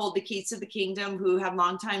now hold the keys to the kingdom, who have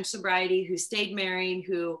long time sobriety, who stayed married,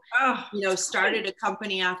 who, you know, started a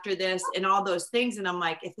company after this and all those things. And I'm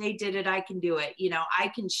like, if they did it, I can do it. You know, I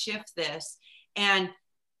can shift this. And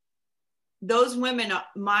those women,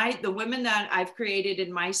 the women that I've created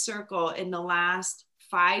in my circle in the last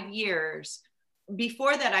 5 years,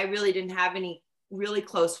 before that, I really didn't have any really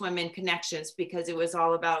close women connections because it was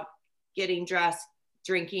all about getting dressed,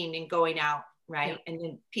 drinking and going out. Right. Yeah. And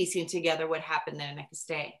then piecing together what happened the next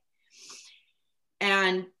day.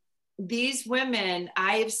 And these women,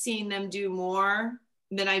 I have seen them do more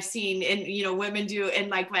than I've seen, and you know, women do in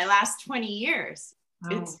like my last 20 years.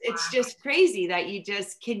 It's just crazy that you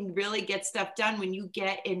just can really get stuff done when you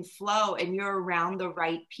get in flow and you're around the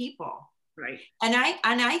right people. Right. And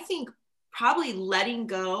I think probably letting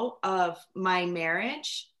go of my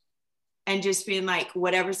marriage and just being like,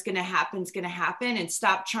 whatever's going to happen is going to happen, and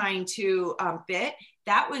stop trying to fit.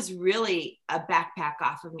 That was really a backpack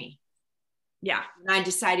off of me. Yeah. And I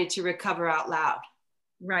decided to recover out loud.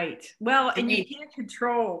 Right. Well, and you can't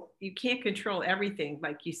control everything.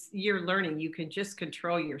 Like you're learning, you can just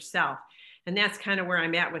control yourself. And that's kind of where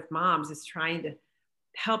I'm at with moms, is trying to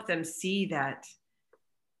help them see that,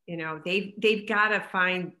 you know, they've got to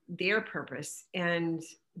find their purpose and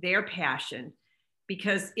their passion.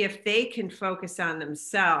 Because if they can focus on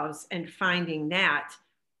themselves and finding that,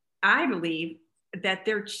 I believe that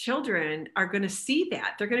their children are going to see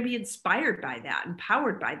that. They're going to be inspired by that,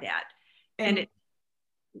 empowered by that. And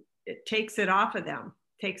it takes it off of them,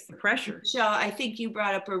 takes the pressure. Michelle, I think you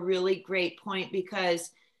brought up a really great point,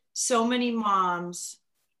 because so many moms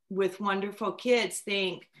with wonderful kids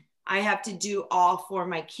think, I have to do all for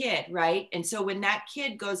my kid, right? And so when that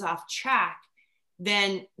kid goes off track,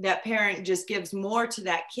 then that parent just gives more to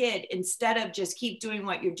that kid instead of just keep doing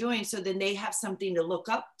what you're doing. So then they have something to look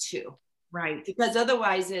up to. Right. Because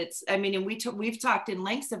otherwise it's, I mean, and we've talked in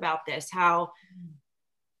lengths about this, how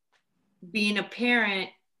being a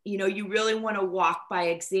parent, you know, you really want to walk by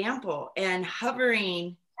example, and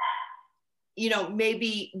hovering, you know,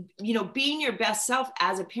 maybe, you know, being your best self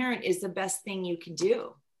as a parent is the best thing you can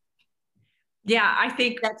do. Yeah, I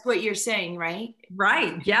think that's what you're saying, right?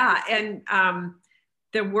 Right. Yeah. And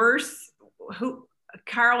the worst,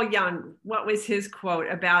 Carl Jung, what was his quote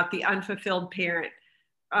about the unfulfilled parent?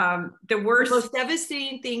 The most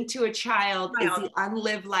devastating thing to a child is the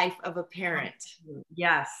unlived life of a parent.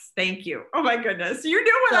 Yes. Thank you. Oh my goodness. You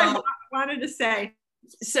knew what I wanted to say.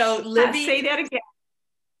 So say that again.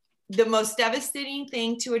 The most devastating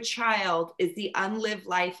thing to a child is the unlived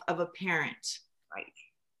life of a parent. Right.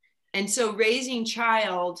 And so raising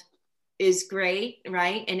child is great,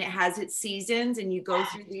 right? And it has its seasons, and you go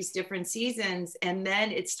through these different seasons, and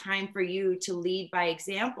then it's time for you to lead by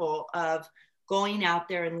example of going out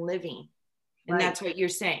there and living. And that's what you're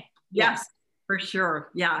saying. Yes, for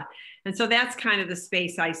sure. Yeah. And so that's kind of the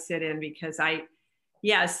space I sit in, because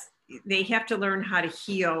they have to learn how to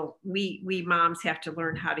heal. We moms have to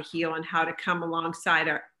learn how to heal and how to come alongside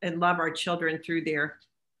and love our children through their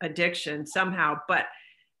addiction somehow. But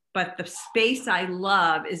the space I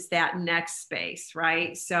love is that next space,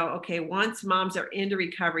 right? So, okay, once moms are into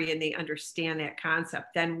recovery and they understand that concept,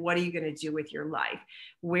 then what are you going to do with your life?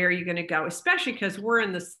 Where are you going to go? Especially because we're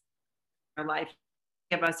in this life.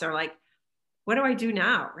 Many of us are like, what do I do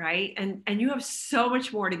now, right? And you have so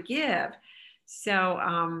much more to give. So,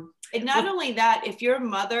 and not only that, if you're a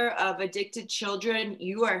mother of addicted children,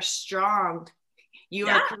 you are strong. You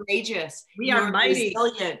are courageous. We are mighty.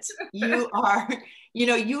 Resilient. You are, you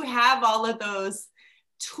know, you have all of those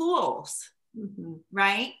tools,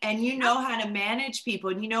 right? And you know how to manage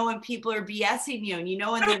people, and you know when people are BSing you, and you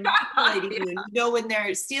know when they're manipulating you, and you know when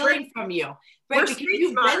they're stealing from you, right? Because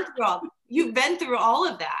you've been through all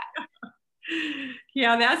of that.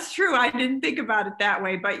 Yeah, that's true. I didn't think about it that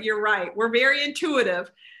way, but you're right. We're very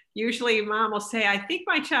intuitive. Usually mom will say, I think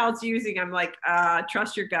my child's using. I'm like,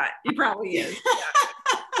 trust your gut. He probably is.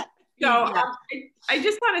 So Yeah. I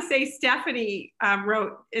just want to say, Stephanie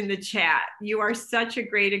wrote in the chat, you are such a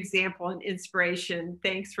great example and inspiration.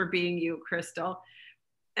 Thanks for being you, Crystal.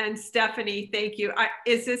 And Stephanie, thank you.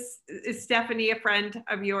 Is Stephanie a friend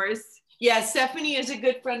of yours? Yeah, Stephanie is a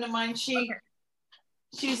good friend of mine.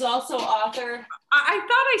 She's also author. I thought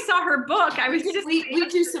I saw her book. I was just we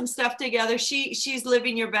do some stuff together. She's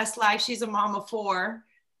Living Your Best Life. She's a mom of 4.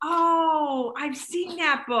 Oh, I've seen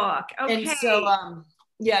that book. Okay. And so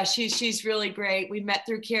yeah, she's really great. We met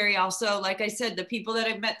through Carrie also. Like I said, the people that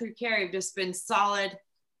I've met through Carrie have just been solid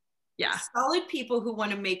people who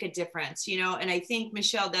want to make a difference, you know. And I think,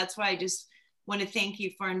 Michelle, that's why I just want to thank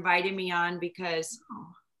you for inviting me on, because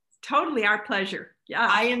totally our pleasure. Yeah.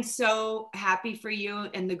 I am so happy for you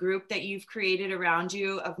and the group that you've created around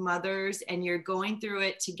you of mothers, and you're going through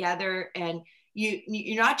it together, and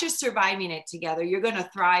you're not just surviving it together, you're going to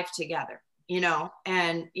thrive together, you know,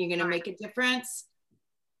 and you're going to make a difference.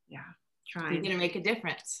 Yeah. Trying. You're going to make a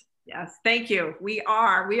difference. Yes. Thank you. We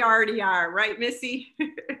already are, right, Missy?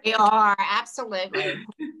 We are, absolutely.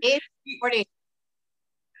 It's important.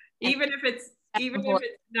 Even if it's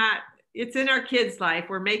not, it's in our kids' life.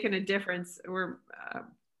 We're making a difference. We're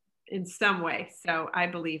in some way. So I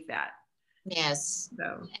believe that. Yes.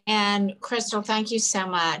 So. And Crystal, thank you so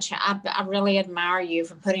much. I really admire you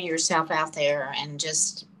for putting yourself out there and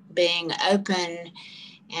just being open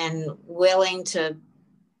and willing to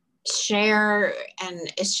share. And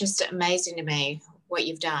it's just amazing to me what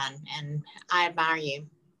you've done. And I admire you.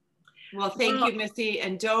 Well, thank you, Missy.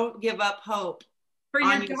 And don't give up hope for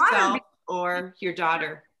on your yourself daughter. Or your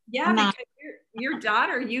daughter. Yeah, because your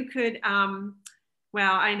daughter, you could,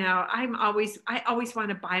 well, I know I always want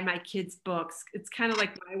to buy my kids books. It's kind of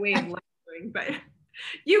like my way of lecturing, but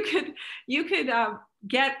you could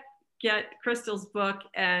get Crystal's book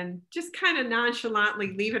and just kind of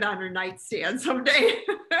nonchalantly leave it on her nightstand someday.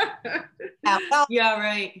 Yeah,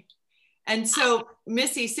 right. And so,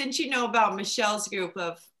 Missy, since you know about Michelle's group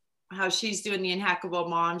of how she's doing the Unhackable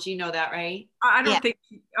Moms, you know that, right? I don't think.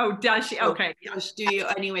 Oh, does she? Okay. Do you?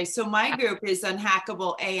 Anyway, so my group is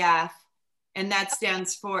Unhackable AF, and that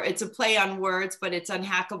stands for, it's a play on words, but it's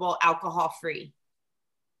unhackable, alcohol free.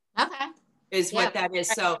 Okay. Is what that is.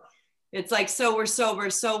 So it's like, so we're sober.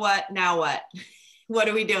 So what? Now what? What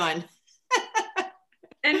are we doing?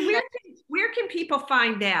 And where can people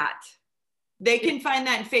find that? They can find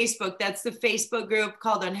that in Facebook. That's the Facebook group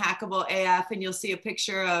called Unhackable AF, and you'll see a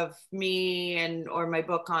picture of me or my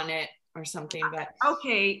book on it or something. But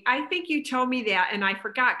okay, I think you told me that, and I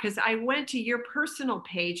forgot because I went to your personal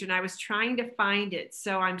page and I was trying to find it.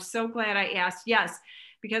 So I'm so glad I asked. Yes,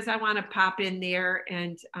 because I want to pop in there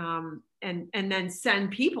and then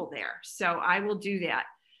send people there. So I will do that.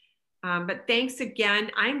 But thanks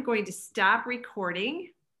again. I'm going to stop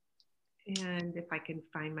recording. And if I can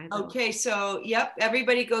find my little... Okay, so yep,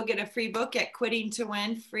 everybody go get a free book at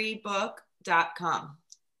quittingtowinfreebook.com.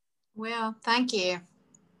 Well, thank you.